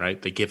this team, right?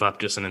 They give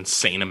up just an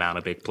insane amount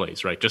of big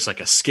plays, right? Just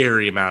like a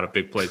scary amount of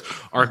big plays.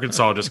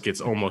 Arkansas just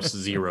gets almost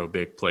 0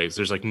 big plays.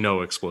 There's like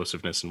no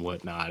explosiveness and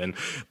whatnot.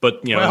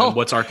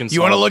 What's Arkansas?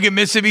 You want to look at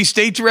Mississippi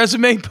State's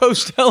resume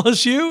post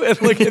LSU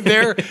and look at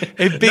their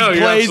big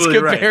plays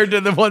compared to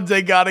the ones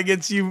they got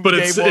against you. But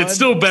it's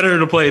still better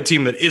to play a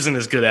team that isn't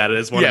as good at it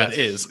as one that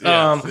is.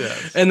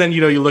 Yes. And then,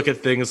 you look at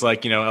things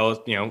like,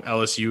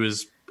 LSU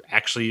is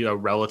actually a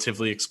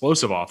relatively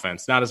explosive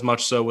offense. Not as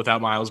much so without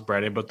Miles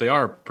Brennan, but they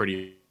are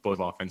pretty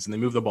explosive offense, and they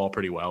move the ball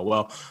pretty well.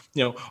 Well,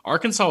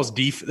 Arkansas's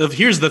defense.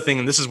 Here's the thing,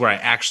 and this is where I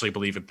actually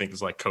believe in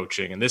things like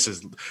coaching, and this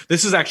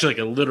is actually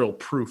like a literal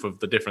proof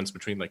of the difference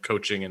between like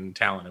coaching and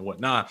talent and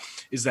whatnot,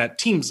 is that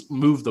teams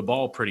move the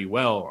ball pretty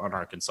well on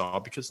Arkansas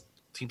because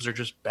teams are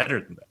just better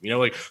than them.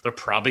 They're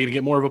probably going to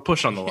get more of a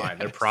push on the line.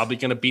 They're probably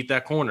going to beat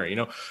that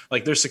corner.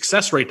 Like their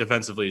success rate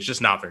defensively is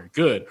just not very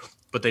good,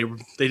 but they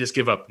just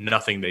give up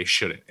nothing they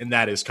shouldn't. And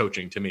that is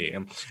coaching to me.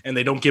 And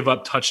they don't give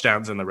up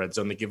touchdowns in the red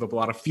zone. They give up a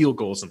lot of field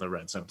goals in the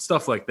red zone,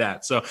 stuff like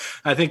that. So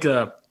I think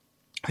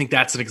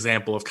that's an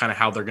example of kind of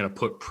how they're going to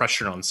put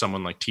pressure on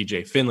someone like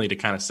TJ Finley to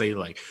kind of say,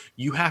 like,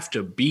 you have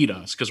to beat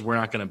us because we're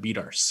not going to beat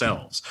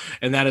ourselves.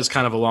 And that is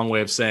kind of a long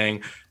way of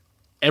saying,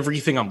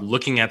 everything I'm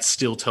looking at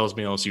still tells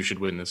me LSU should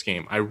win this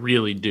game. I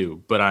really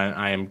do. But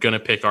I am going to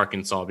pick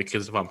Arkansas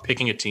because if I'm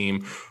picking a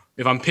team,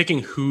 if I'm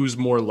picking who's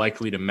more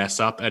likely to mess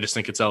up, I just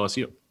think it's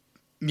LSU.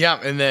 Yeah,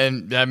 and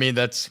then,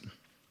 that's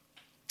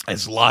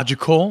as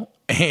logical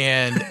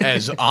and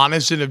as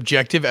honest and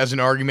objective as an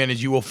argument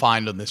as you will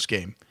find on this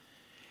game.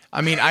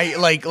 I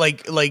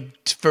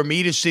like for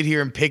me to sit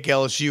here and pick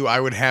LSU, I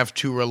would have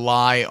to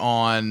rely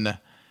on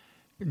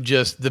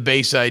just the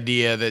base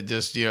idea that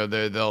just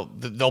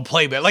they'll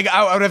play better. Like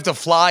I would have to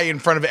fly in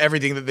front of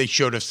everything that they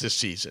showed us this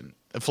season,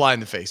 fly in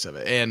the face of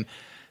it. And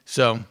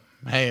so,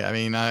 hey,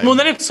 well,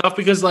 then it's tough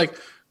because like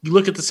you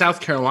look at the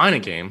South Carolina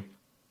game,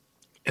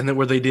 and then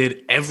where they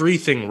did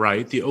everything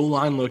right, the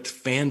O-line looked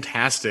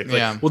fantastic.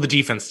 Well, the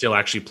defense still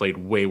actually played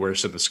way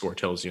worse than the score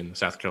tells you in the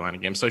South Carolina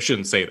game, so I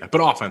shouldn't say that.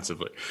 But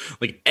offensively,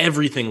 like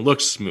everything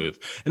looks smooth.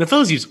 And if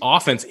LSU's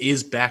offense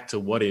is back to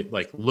what it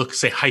like looks,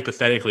 say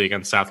hypothetically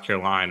against South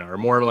Carolina or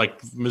more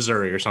like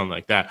Missouri or something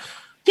like that,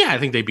 yeah, I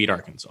think they beat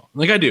Arkansas.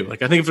 Like I do.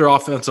 Like I think if their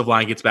offensive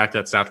line gets back to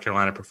that South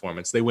Carolina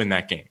performance, they win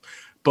that game.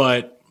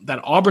 But that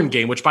Auburn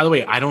game, which, by the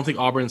way, I don't think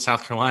Auburn and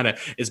South Carolina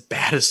is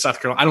bad as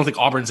South Carolina. I don't think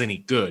Auburn's any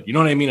good. You know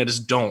what I mean? I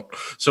just don't.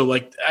 So,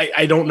 like,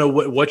 I don't know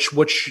what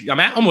I'm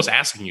almost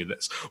asking you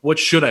this. What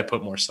should I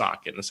put more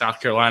stock in, the South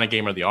Carolina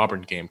game or the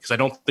Auburn game? Because I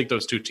don't think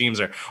those two teams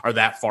are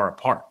that far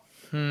apart.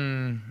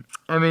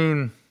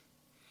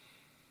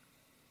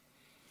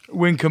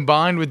 when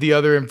combined with the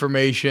other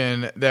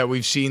information that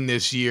we've seen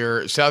this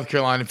year, South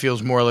Carolina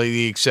feels more like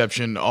the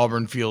exception.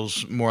 Auburn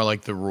feels more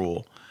like the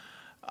rule.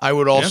 I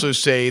would also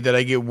say that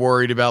I get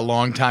worried about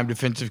longtime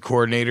defensive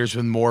coordinators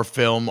with more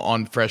film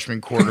on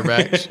freshman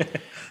quarterbacks.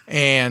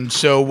 And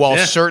so while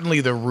certainly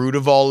the root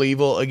of all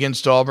evil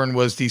against Auburn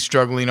was the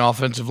struggling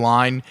offensive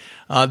line,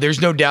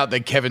 there's no doubt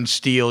that Kevin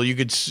Steele, you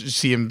could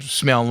see him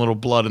smelling a little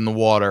blood in the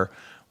water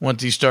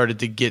once he started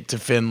to get to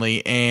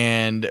Finley.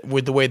 And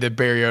with the way that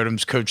Barry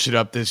Odom's coached it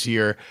up this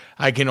year,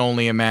 I can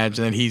only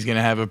imagine that he's going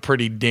to have a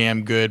pretty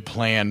damn good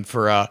plan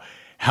for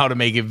how to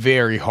make it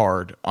very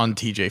hard on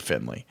TJ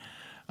Finley.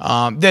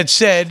 That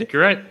said,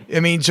 you're right. I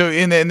mean, so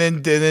and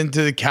then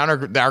to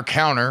the our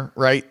counter,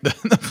 right? The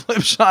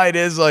flip side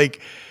is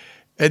like,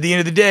 at the end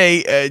of the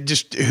day,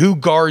 just who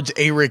guards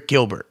Eric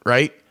Gilbert,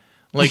 right?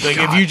 Like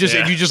if you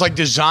just like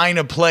design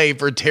a play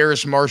for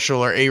Terrace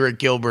Marshall or Eric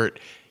Gilbert,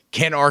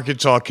 can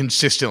Arkansas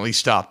consistently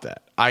stop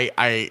that?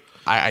 I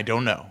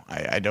don't know.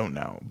 I don't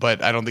know,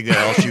 but I don't think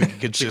that LSU can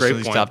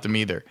consistently stop them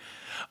either.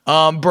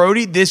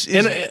 Brody, this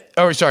is.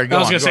 Sorry. Go on. I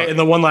was going to say, and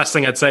the one last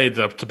thing I'd say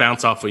to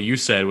bounce off what you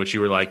said, which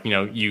you were like,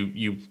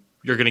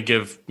 you're going to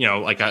give,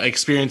 like an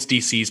experienced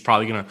DC is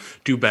probably going to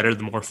do better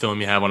the more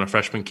film you have on a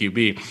freshman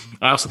QB.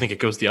 I also think it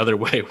goes the other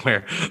way,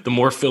 where the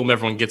more film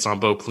everyone gets on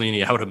Bo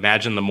Pelini, I would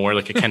imagine the more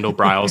like a Kendall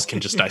Briles can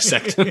just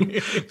dissect him,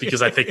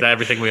 because I think that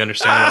everything we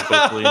understand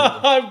about Bo Pelini.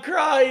 I'm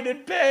crying in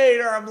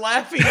pain, or I'm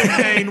laughing in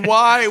pain.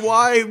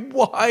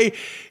 Why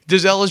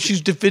does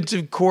LSU's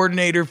defensive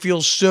coordinator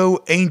feel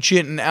so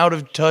ancient and out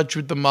of touch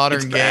with the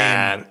modern game?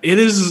 Bad. It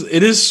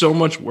is so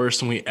much worse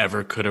than we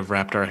ever could have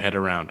wrapped our head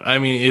around. I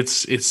mean,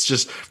 it's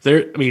just there.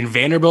 I mean,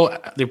 Vanderbilt,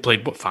 they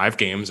played 5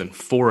 games and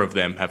 4 of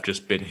them have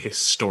just been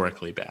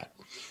historically bad.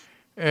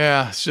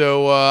 Yeah.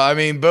 So I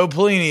mean, Bo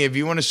Pelini, if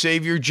you want to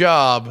save your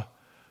job,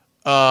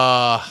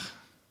 I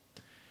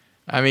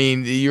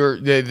mean,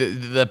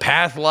 the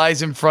path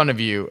lies in front of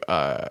you.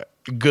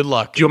 Good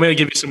luck. Do you want me to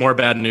give you some more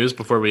bad news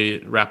before we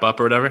wrap up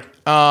or whatever?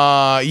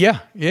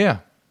 Yeah.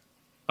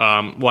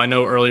 Well, I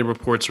know earlier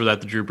reports were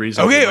that the Drew Brees.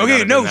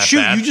 Okay. No, shoot.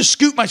 Bad. You just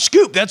scooped my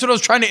scoop. That's what I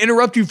was trying to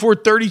interrupt you for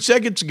 30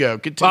 seconds ago.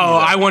 Continue.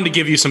 I wanted to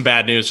give you some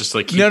bad news, just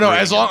like keep no.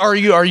 As long are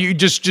you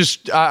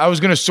just? I was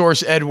going to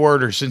source Ed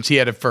Werder since he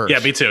had it first. Yeah,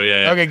 me too.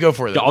 Yeah. Okay, go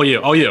for it. All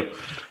you.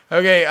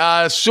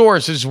 Okay.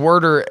 Source is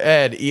Werder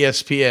Ed,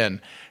 ESPN.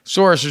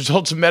 Source,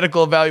 results of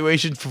medical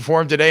evaluations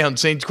performed today on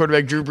Saints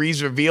quarterback Drew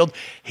Brees revealed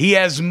he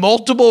has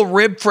multiple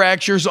rib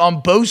fractures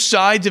on both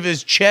sides of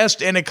his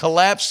chest and a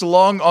collapsed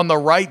lung on the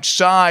right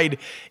side.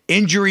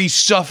 Injuries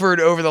suffered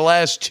over the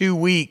last 2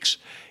 weeks.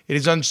 It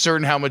is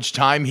uncertain how much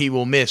time he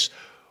will miss.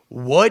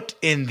 What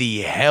in the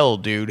hell,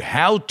 dude?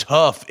 How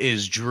tough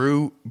is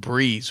Drew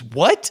Brees?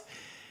 What?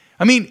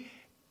 I mean,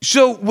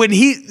 so when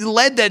he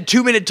led that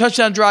 2-minute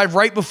touchdown drive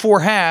right before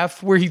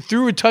half, where he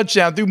threw a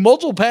touchdown, threw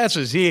multiple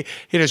passes, he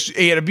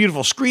had a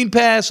beautiful screen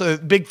pass, a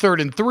big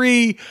 3rd and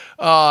 3,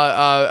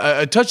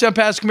 a touchdown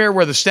pass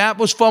where the snap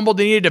was fumbled,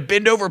 and he had to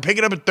bend over, pick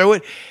it up, and throw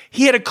it.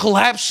 He had a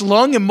collapsed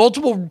lung and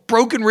multiple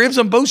broken ribs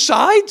on both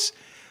sides.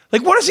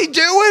 Like, what is he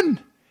doing?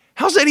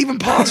 How's that even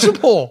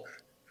possible?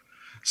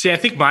 See, I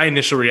think my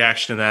initial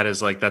reaction to that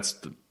is like,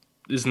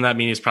 doesn't that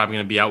mean he's probably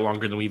going to be out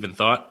longer than we even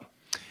thought?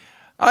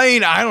 I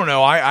mean, I don't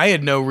know. I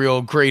had no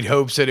real great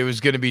hopes that it was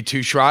going to be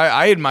too short.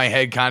 I had my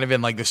head kind of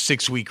in like the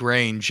 6-week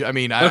range. I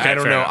mean, I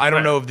don't know. I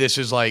don't know if this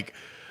is like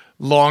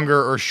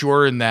longer or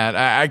shorter than that.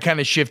 I kind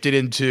of shifted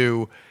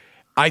into,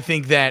 I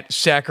think that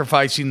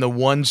sacrificing the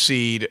 1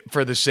 seed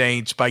for the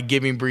Saints by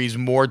giving Brees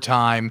more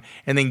time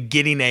and then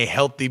getting a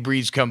healthy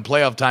Brees come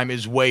playoff time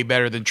is way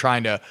better than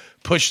trying to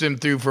push them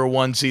through for a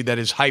 1 seed that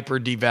is hyper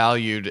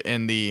devalued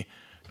in the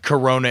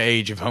Corona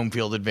age of home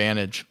field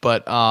advantage.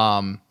 But,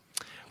 wow.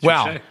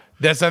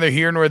 That's neither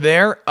here nor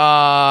there.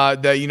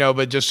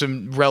 But just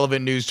some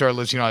relevant news to our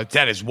listening audience.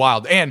 That is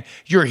wild. And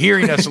you're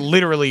hearing us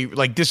literally,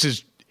 like, this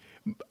is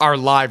our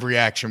live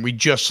reaction. We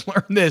just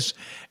learned this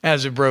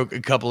as it broke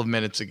a couple of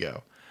minutes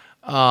ago.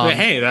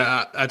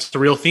 That's the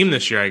real theme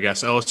this year, I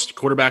guess.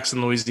 Quarterbacks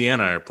in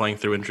Louisiana are playing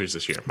through injuries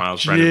this year.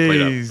 Miles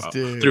Brennan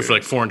threw for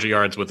like 400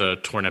 yards with a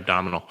torn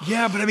abdominal.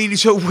 Yeah, but I mean,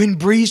 so when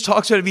Brees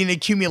talks about it being an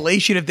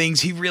accumulation of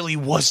things, he really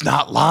was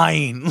not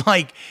lying.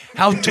 Like,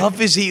 how tough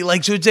is he?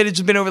 Like, so it said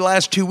it's been over the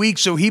last 2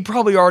 weeks, so he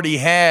probably already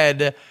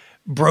had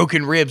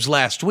broken ribs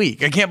last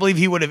week. I can't believe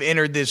he would have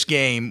entered this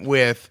game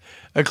with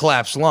a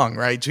collapsed lung,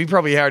 right? So he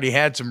probably already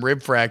had some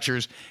rib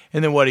fractures.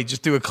 And then he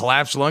just threw a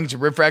collapsed lung, some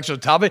rib fracture on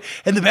top of it.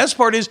 And the best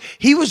part is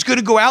he was going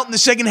to go out in the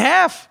second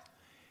half.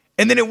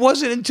 And then it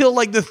wasn't until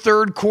like the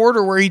third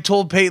quarter where he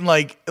told Peyton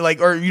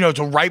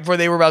so right before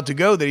they were about to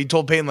go that he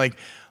told Peyton like,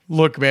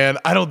 look, man,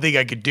 I don't think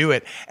I could do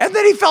it. And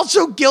then he felt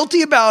so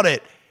guilty about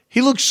it.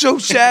 He looked so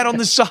sad on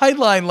the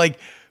sideline, like,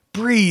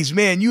 Brees,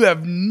 man, you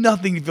have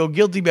nothing to feel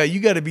guilty about. You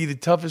got to be the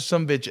toughest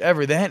sumbitch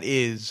ever. That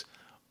is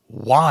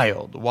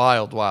wild.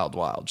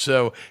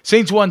 So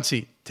Saints 1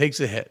 seed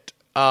takes a hit.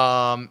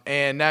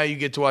 And now you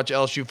get to watch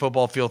LSU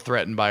football feel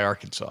threatened by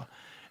Arkansas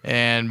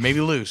and maybe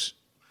lose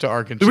to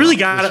Arkansas. We really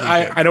got it.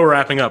 I know we're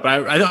wrapping up.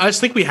 I just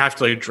think we have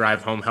to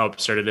drive home how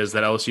absurd it is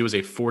that LSU was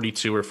a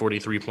 42 or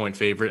 43 point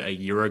favorite a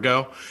year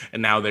ago,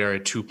 and now they're a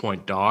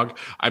 2-point dog.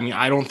 I mean,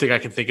 I don't think I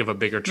can think of a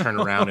bigger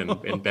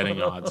turnaround in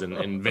betting odds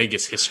in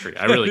Vegas history.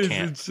 I really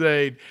can't.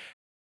 Insane.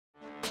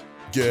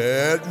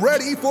 Get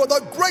ready for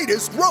the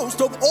greatest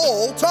roast of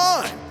all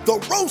time, the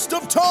Roast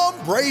of Tom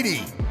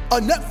Brady,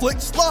 a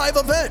Netflix live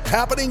event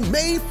happening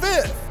May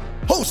 5th.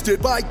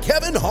 Hosted by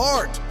Kevin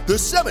Hart, the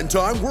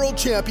 7-time world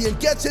champion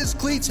gets his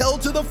cleats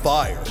held to the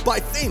fire by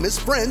famous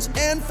friends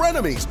and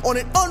frenemies on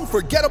an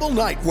unforgettable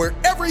night where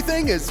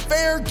everything is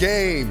fair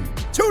game.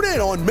 Tune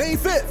in on May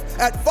 5th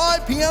at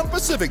 5 p.m.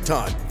 Pacific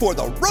time for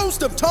the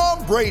Roast of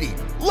Tom Brady,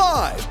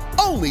 live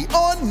only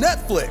on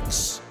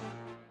Netflix.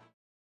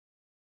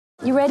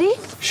 You ready?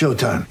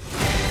 Showtime.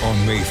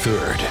 On May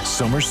 3rd,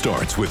 summer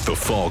starts with The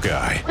Fall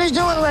Guy. Let's do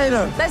it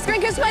later. Let's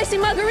drink a spicy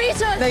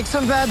margarita. Make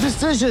some bad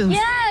decisions.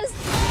 Yes!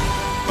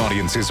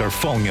 Audiences are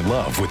falling in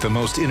love with the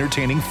most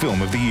entertaining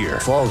film of the year.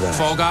 Fall Guy.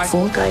 Fall Guy?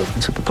 Fall guy.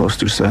 That's what the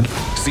poster said.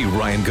 See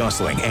Ryan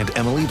Gosling and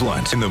Emily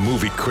Blunt in the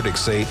movie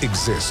critics say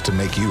exists to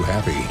make you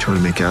happy. Trying to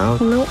make it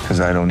out? Nope. Because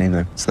I don't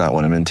either. It's not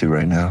what I'm into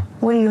right now.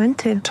 What are you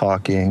into?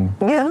 Talking.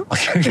 Yeah.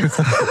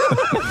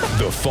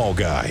 The Fall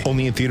Guy.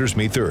 Only in theaters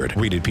May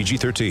 3rd. Rated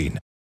PG-13.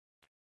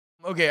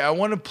 Okay, I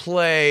want to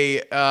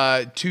play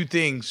two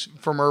things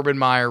from Urban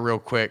Meyer real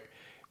quick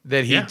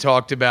that he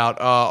talked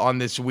about on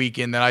this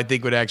weekend that I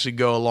think would actually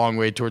go a long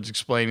way towards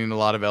explaining a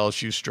lot of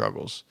LSU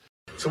struggles.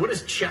 So what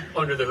is check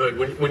under the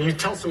hood? When you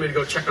tell somebody to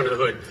go check under the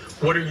hood,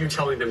 what are you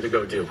telling them to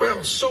go do?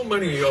 Well, so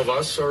many of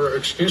us are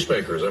excuse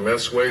makers. I mean,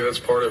 that's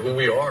part of who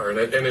we are, and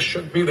it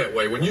shouldn't be that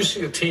way. When you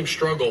see a team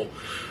struggle,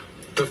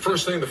 the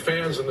first thing the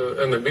fans and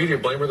the media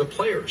blame are the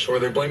players, or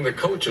they blame the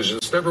coaches.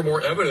 It's never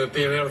more evident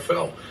than the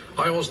NFL.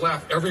 I always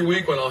laugh every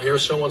week when I'll hear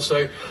someone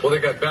say, well, they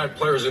got bad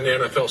players in the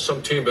NFL,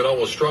 some team that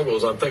always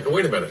struggles. I'm thinking,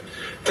 wait a minute.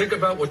 Think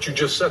about what you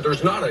just said.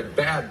 There's not a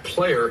bad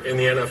player in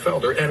the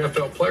NFL. They're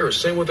NFL players.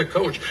 Same with the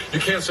coach. You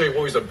can't say,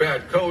 well, he's a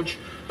bad coach.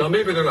 Now,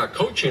 maybe they're not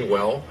coaching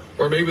well,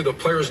 or maybe the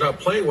player's not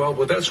playing well,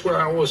 but that's where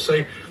I always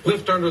say,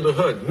 lift under the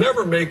hood.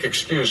 Never make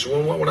excuse.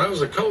 When I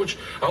was a coach,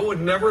 I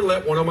would never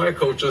let one of my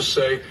coaches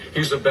say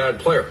he's a bad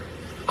player.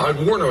 I'd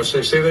warn them and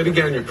say that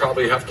again, you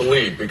probably have to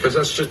leave, because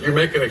that's just, you're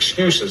making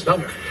excuses.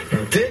 Now,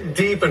 dig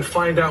deep and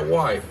find out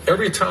why.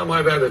 Every time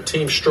I've had a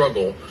team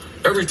struggle,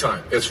 every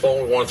time, it's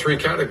fallen in one of three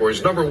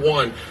categories. Number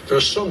one,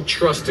 there's some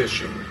trust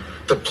issue.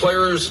 The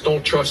players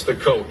don't trust the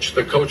coach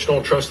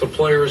don't trust the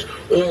players,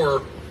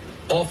 or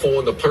awful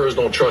when the players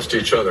don't trust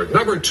each other.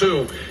 Number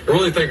two, you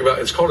really think about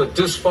it, it's called a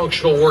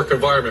dysfunctional work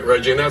environment,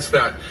 Reggie, and that's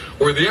that,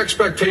 where the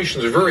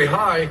expectations are very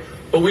high,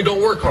 but we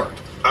don't work hard.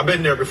 I've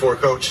been there before,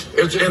 Coach.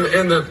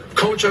 And the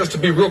coach has to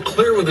be real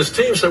clear with his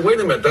team. Say,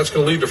 wait a minute, that's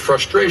going to lead to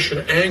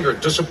frustration, anger,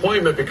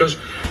 disappointment, because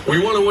we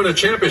want to win a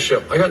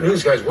championship. I got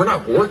news, guys. We're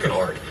not working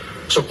hard.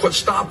 So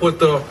stop with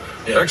the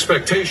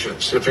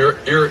expectations. If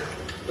your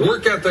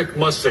work ethic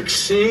must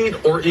exceed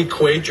or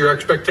equate your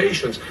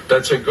expectations,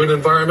 that's a good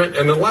environment.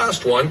 And the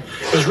last one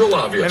is real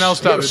obvious. And I'll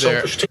stop it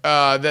there.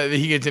 That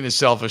he gets into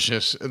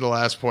selfishness at the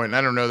last point. And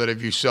I don't know that I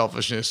view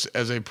selfishness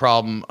as a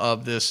problem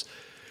of this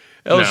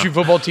LSU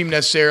football team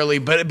necessarily,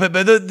 but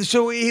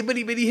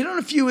he hit on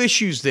a few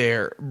issues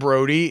there,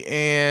 Brody,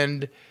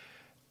 and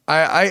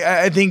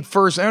I think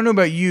first, I don't know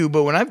about you,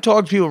 but when I've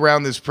talked to people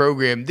around this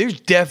program, there's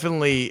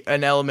definitely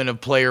an element of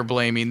player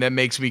blaming that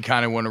makes me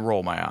kind of want to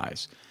roll my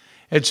eyes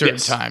at certain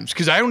times,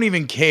 because I don't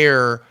even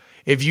care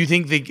if you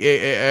think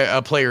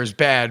a player is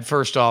bad.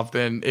 First off,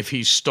 then if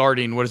he's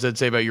starting, what does that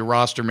say about your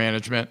roster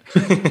management?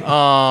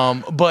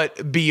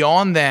 But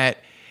beyond that,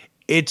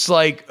 it's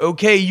like,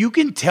 okay, you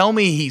can tell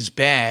me he's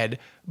bad,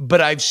 but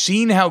I've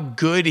seen how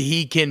good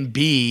he can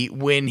be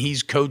when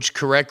he's coached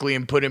correctly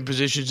and put in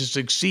positions to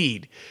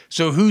succeed.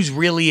 So who's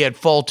really at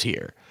fault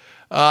here?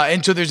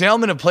 And so there's an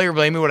element of player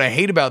blaming. What I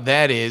hate about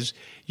that is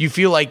you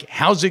feel like,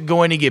 how's it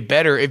going to get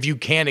better if you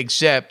can't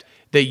accept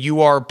that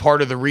you are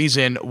part of the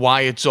reason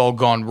why it's all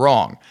gone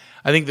wrong?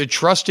 I think the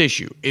trust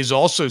issue is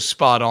also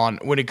spot on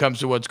when it comes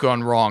to what's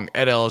gone wrong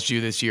at LSU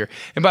this year.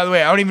 And by the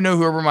way, I don't even know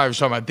who Urban Meyer was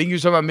talking about. I think he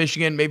was talking about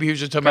Michigan. Maybe he was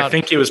just talking about, I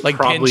think it was like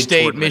Penn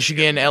State,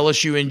 Michigan,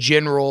 LSU in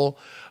general.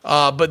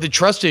 But the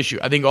trust issue,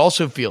 I think,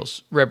 also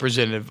feels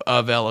representative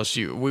of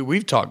LSU.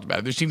 We've talked about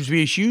it. There seems to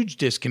be a huge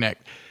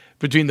disconnect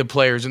between the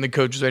players and the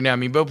coaches right now. I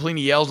mean, Bo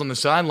Pelini yells on the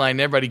sideline,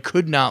 and everybody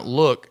could not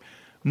look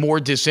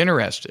more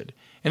disinterested.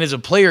 And as a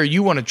player,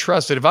 you want to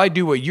trust that if I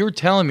do what you're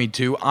telling me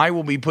to, I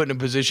will be put in a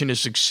position to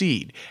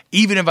succeed,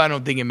 even if I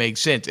don't think it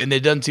makes sense. And it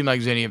doesn't seem like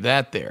there's any of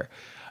that there.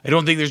 I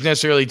don't think there's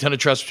necessarily a ton of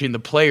trust between the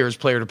players,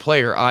 player to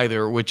player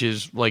either, which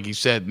is, like you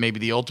said, maybe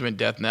the ultimate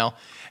death knell.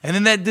 And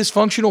then that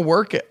dysfunctional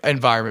work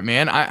environment,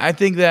 man. I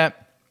think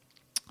that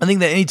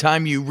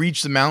anytime you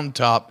reach the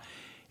mountaintop,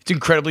 it's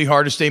incredibly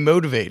hard to stay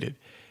motivated.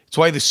 It's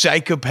why the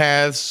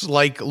psychopaths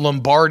like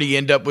Lombardi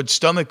end up with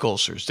stomach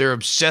ulcers. They're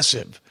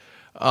obsessive.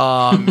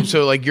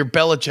 So like your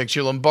Belichick's,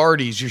 your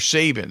Lombardis, your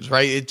Sabans,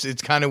 right?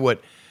 It's kind of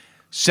what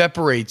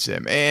separates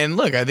them. And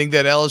look, I think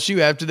that LSU,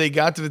 after they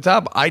got to the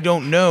top, I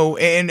don't know,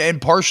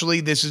 and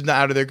partially this is not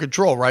out of their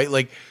control, right?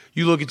 Like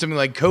you look at something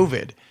like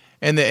COVID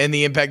and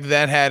the impact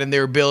that had and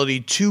their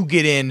ability to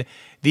get in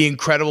the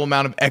incredible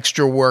amount of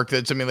extra work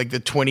that something like the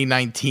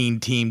 2019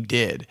 team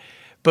did.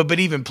 But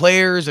even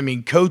players, I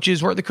mean,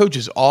 coaches, weren't the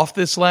coaches off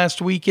this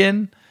last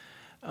weekend?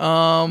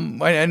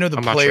 I know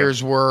the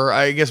players were.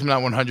 I guess I'm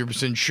not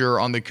 100% sure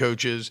on the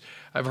coaches.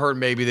 I've heard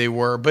maybe they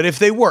were. But if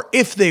they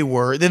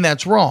were, then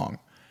that's wrong.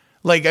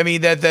 Like, I mean,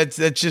 that's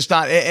just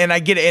not, and I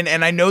get it.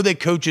 And I know that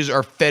coaches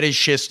are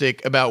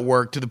fetishistic about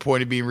work to the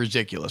point of being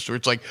ridiculous, where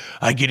it's like,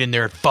 I get in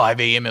there at 5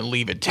 a.m. and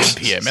leave at 10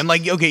 p.m. And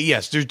like, okay,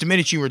 yes, there's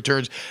diminishing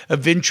returns.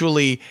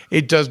 Eventually,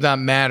 it does not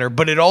matter.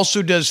 But it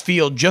also does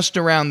feel just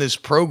around this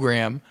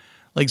program,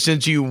 like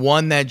since you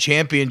won that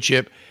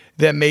championship,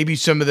 that maybe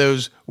some of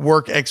those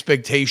work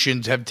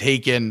expectations have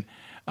taken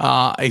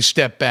a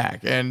step back.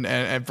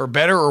 And for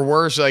better or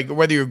worse, like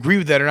whether you agree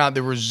with that or not,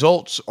 the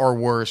results are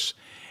worse.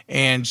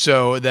 And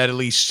so that at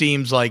least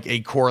seems like a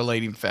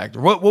correlating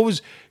factor. What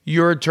was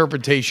your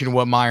interpretation of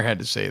what Meyer had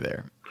to say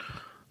there?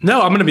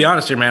 No, I'm going to be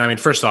honest here, man. I mean,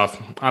 first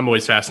off, I'm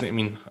always fascinated. I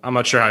mean, I'm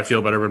not sure how I feel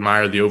about Urban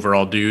Meyer, the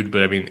overall dude,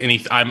 but I mean,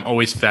 I'm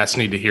always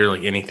fascinated to hear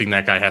like anything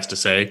that guy has to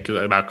say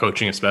about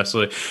coaching,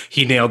 especially.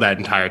 He nailed that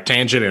entire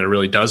tangent, and it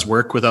really does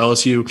work with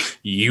LSU.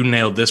 You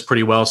nailed this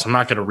pretty well, so I'm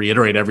not going to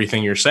reiterate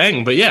everything you're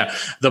saying. But yeah,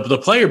 the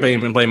player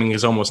blaming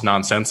is almost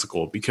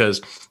nonsensical because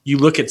you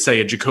look at,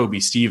 say, a Jacoby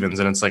Stevens,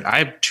 and it's like, I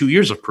have 2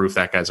 years of proof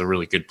that guy's a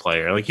really good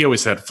player. Like, he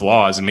always had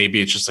flaws, and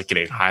maybe it's just like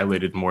getting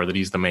highlighted more that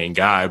he's the main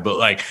guy. But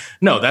like,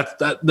 no,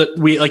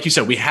 like you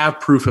said, we have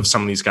proof of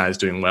some of these guys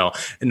doing well,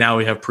 and now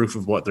we have proof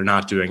of what they're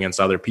not doing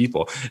against other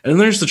people. And then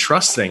there's the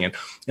trust thing. And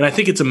I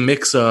think it's a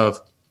mix of,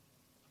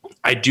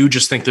 I do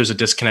just think there's a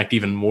disconnect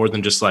even more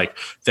than just like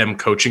them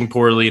coaching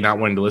poorly, not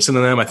wanting to listen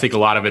to them. I think a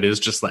lot of it is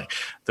just like,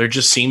 there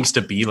just seems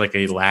to be like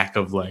a lack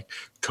of like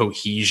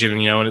cohesion,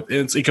 and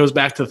it goes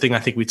back to the thing I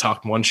think we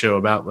talked in one show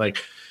about, like,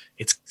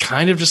 it's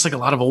kind of just like a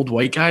lot of old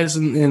white guys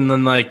and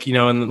then like,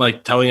 and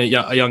like telling a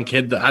young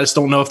kid that I just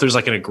don't know if there's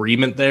like an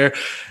agreement there.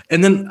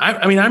 And then,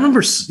 I mean, I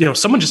remember,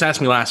 someone just asked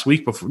me last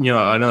week before,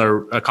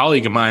 a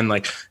colleague of mine,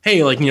 like,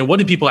 hey, like, what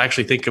did people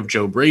actually think of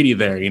Joe Brady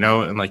there,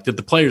 and like, did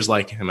the players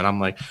like him? And I'm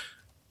like,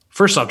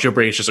 first off, Joe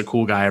Brady's just a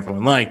cool guy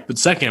everyone liked. But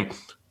second,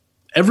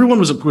 everyone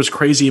was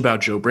crazy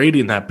about Joe Brady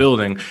in that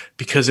building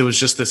because it was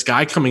just this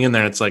guy coming in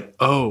there. And it's like,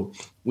 oh,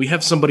 we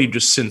have somebody who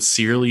just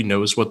sincerely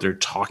knows what they're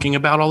talking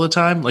about all the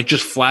time, like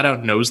just flat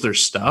out knows their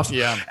stuff.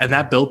 Yeah. And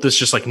that built this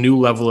just like new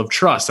level of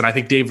trust. And I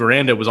think Dave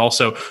Aranda was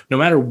also, no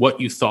matter what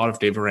you thought of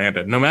Dave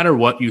Aranda, no matter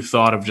what you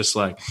thought of just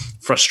like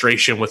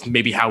frustration with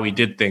maybe how he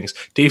did things,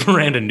 Dave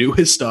Aranda knew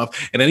his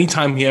stuff. And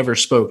anytime he ever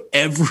spoke,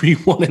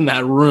 everyone in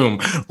that room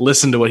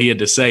listened to what he had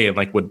to say and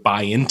like would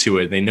buy into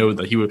it. They know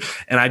that he would.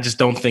 And I just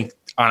don't think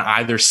on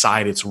either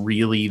side it's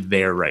really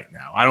there right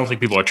now. I don't think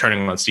people are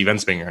turning on Steve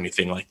Ensminger or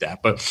anything like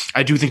that, but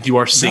I do think you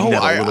are seeing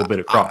that a little bit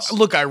across.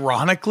 Look,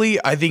 ironically,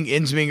 I think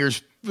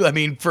Ensminger's,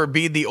 for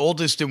being the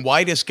oldest and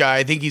whitest guy,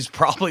 I think he's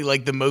probably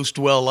like the most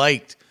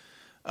well-liked.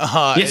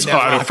 Yes,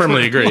 I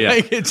firmly agree. Yeah.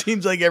 Like, it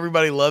seems like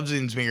everybody loves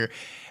Ensminger.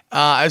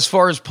 As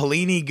far as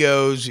Pelini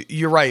goes,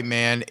 you're right,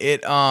 man.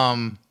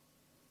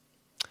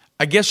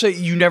 I guess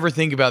you never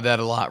think about that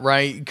a lot,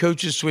 right?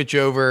 Coaches switch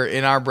over.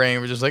 In our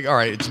brain, we're just like, all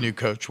right, it's a new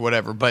coach,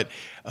 whatever. But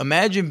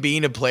imagine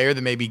being a player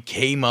that maybe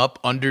came up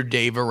under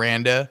Dave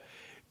Aranda,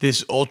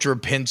 this ultra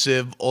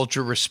pensive,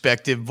 ultra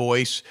respected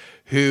voice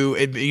who,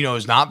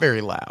 is not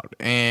very loud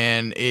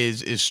and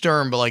is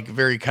stern, but like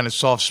very kind of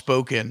soft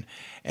spoken.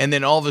 And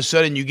then all of a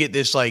sudden you get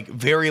this like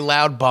very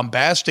loud,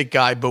 bombastic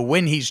guy, but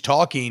when he's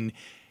talking,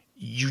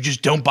 you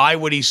just don't buy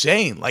what he's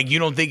saying. Like, you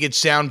don't think it's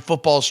sound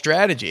football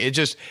strategy. It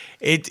just,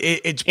 it's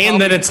probably,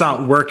 and then it's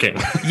not working.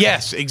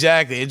 Yes,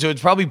 exactly. And so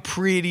it's probably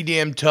pretty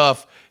damn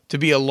tough to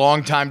be a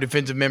longtime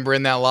defensive member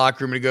in that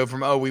locker room and to go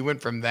from, we went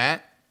from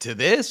that to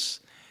this.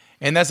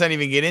 And that's not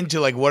even get into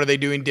like, what are they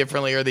doing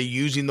differently? Are they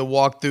using the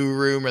walkthrough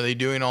room? Are they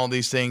doing all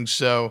these things?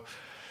 So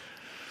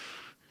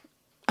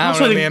I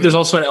think there's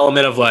also an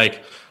element of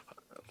like,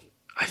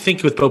 I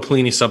think with Bo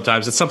Pelini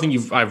sometimes it's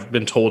something I've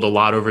been told a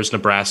lot over his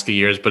Nebraska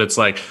years, but it's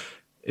like,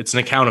 it's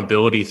an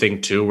accountability thing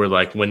too, where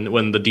like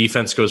when the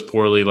defense goes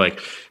poorly, like,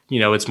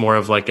 it's more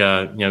of like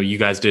you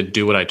guys did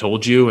do what I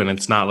told you. And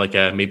it's not like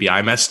maybe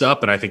I messed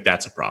up. And I think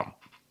that's a problem.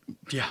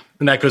 Yeah.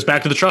 And that goes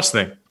back to the trust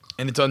thing.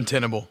 And it's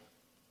untenable.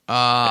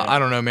 I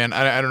don't know, man.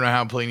 I don't know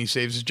how Pelini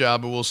saves his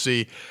job, but we'll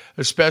see.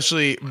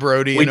 Especially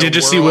Brody. We did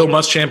just see Will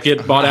Muschamp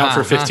get bought out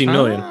for $15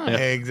 million. Yeah.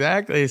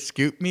 Exactly.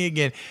 Scoop me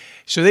again.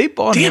 So they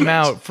bought him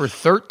out for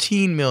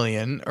 $13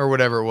 million or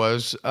whatever it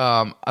was.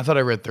 I thought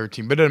I read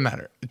 13, but it doesn't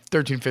matter.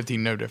 13,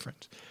 15, no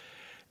difference.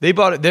 They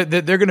bought it.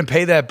 They're going to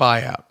pay that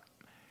buyout.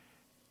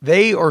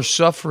 They are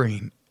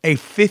suffering a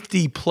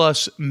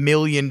 $50+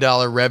 million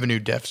revenue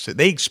deficit.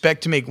 They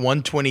expect to make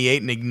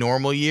 128 in a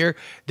normal year.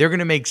 They're going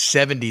to make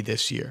 70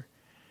 this year.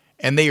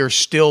 And they are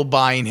still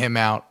buying him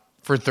out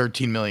for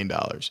 $13 million.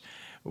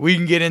 We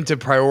can get into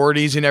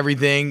priorities and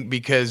everything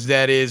because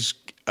that is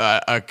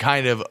a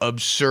kind of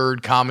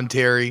absurd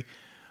commentary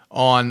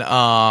on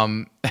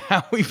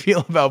how we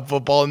feel about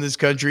football in this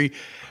country.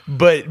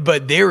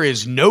 But there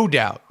is no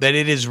doubt that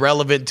it is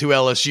relevant to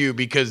LSU,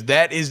 because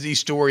that is the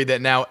story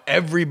that now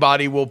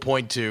everybody will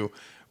point to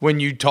when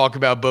you talk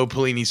about Bo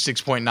Pelini's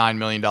 $6.9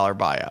 million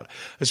buyout,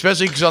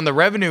 especially because on the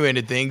revenue end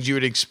of things, you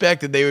would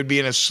expect that they would be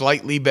in a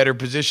slightly better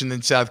position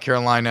than South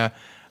Carolina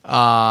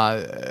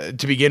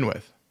to begin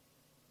with.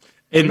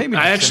 And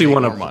I actually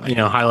want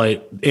to,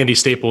 highlight Andy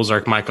Staples,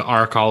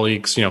 our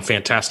colleague's,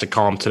 fantastic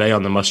column today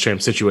on the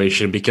Muschamp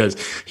situation, because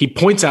he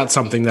points out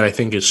something that I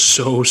think is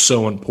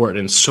so important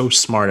and so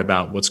smart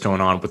about what's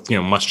going on with,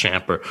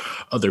 Muschamp or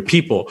other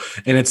people.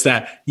 And it's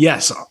that,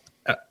 yes,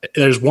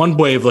 there's one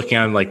way of looking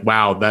at it like,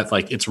 wow, that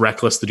like it's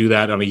reckless to do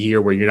that on a year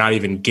where you're not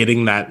even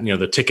getting that,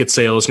 the ticket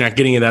sales, you're not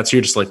getting that. So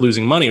you're just like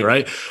losing money,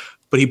 right?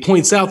 But he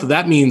points out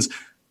that means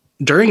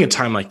during a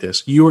time like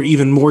this, you are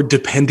even more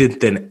dependent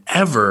than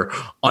ever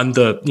on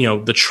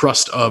the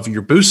trust of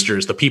your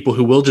boosters, the people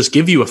who will just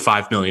give you a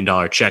 $5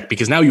 million check,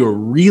 because now you're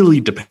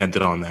really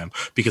dependent on them,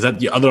 because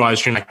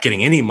otherwise you're not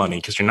getting any money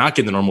because you're not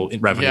getting the normal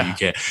revenue you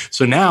get.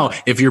 So now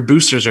if your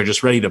boosters are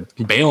just ready to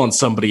bail on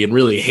somebody and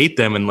really hate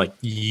them, and like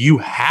you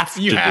have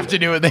to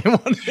do what they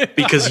want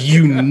because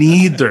you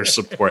need their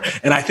support.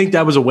 And I think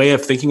that was a way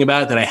of thinking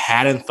about it that I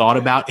hadn't thought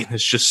about, and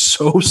it's just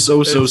so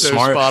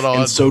smart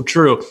and so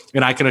true.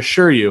 And I can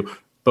assure you,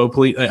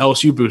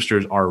 LSU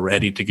boosters are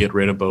ready to get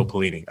rid of Bo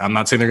Pelini. I'm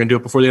not saying they're going to do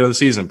it before the end of the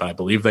season, but I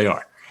believe they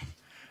are.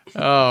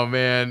 Oh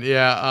man,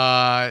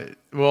 yeah.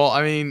 Well,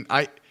 I mean,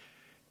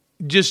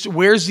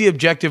 where's the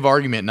objective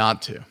argument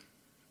not to,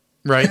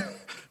 right?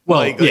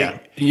 Well,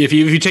 If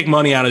you take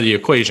money out of the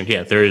equation,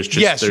 there is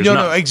just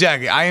no,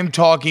 exactly. I am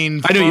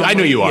talking. I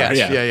know you are.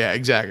 Yes, yeah,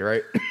 exactly,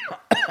 right.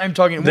 I'm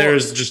talking.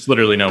 There's just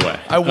literally no way.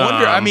 I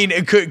wonder. I mean,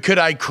 could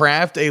I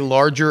craft a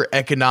larger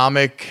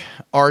economic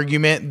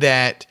argument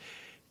that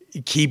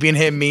keeping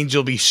him means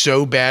you'll be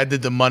so bad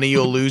that the money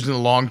you'll lose in the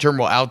long term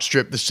will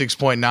outstrip the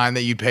 6.9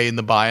 that you pay in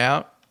the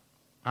buyout?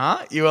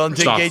 Huh? You willing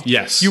to engage?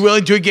 Yes. You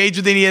willing to engage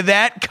with any of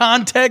that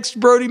context,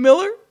 Brody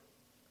Miller?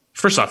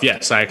 First off,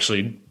 yes, I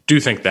actually do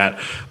think that.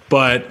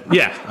 But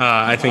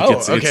I think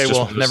it's okay.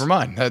 Well, never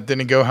mind. That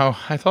didn't go how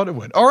I thought it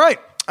would. All right.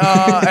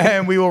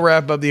 And we will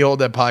wrap up the Hold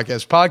That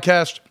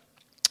podcast.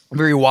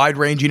 Very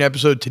wide-ranging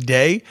episode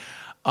today.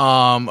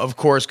 Of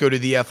course, go to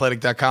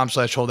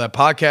theathletic.com/hold that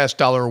podcast.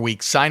 $1 a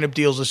week sign-up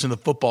deals. Listen to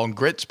the Football and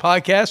Grits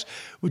podcast,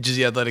 which is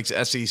the Athletics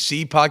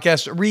SEC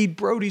podcast. Read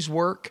Brody's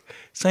work.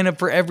 Sign up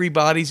for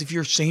everybody's. If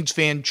you're a Saints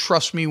fan,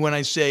 trust me when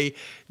I say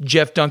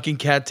Jeff Duncan,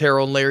 Cat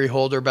Terrell, and Larry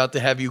Holder are about to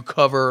have you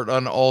covered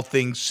on all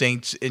things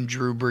Saints and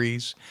Drew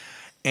Brees.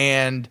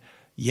 And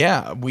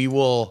we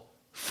will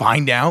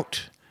find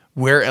out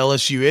where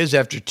LSU is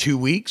after 2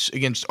 weeks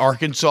against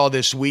Arkansas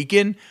this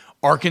weekend.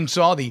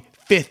 Arkansas, the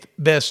 5th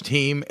best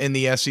team in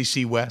the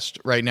SEC West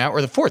right now,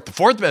 or the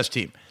fourth best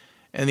team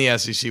in the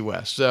SEC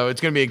West. So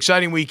it's going to be an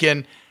exciting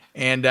weekend,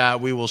 and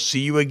we will see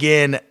you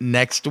again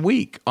next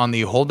week on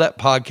the Hold That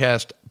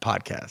podcast.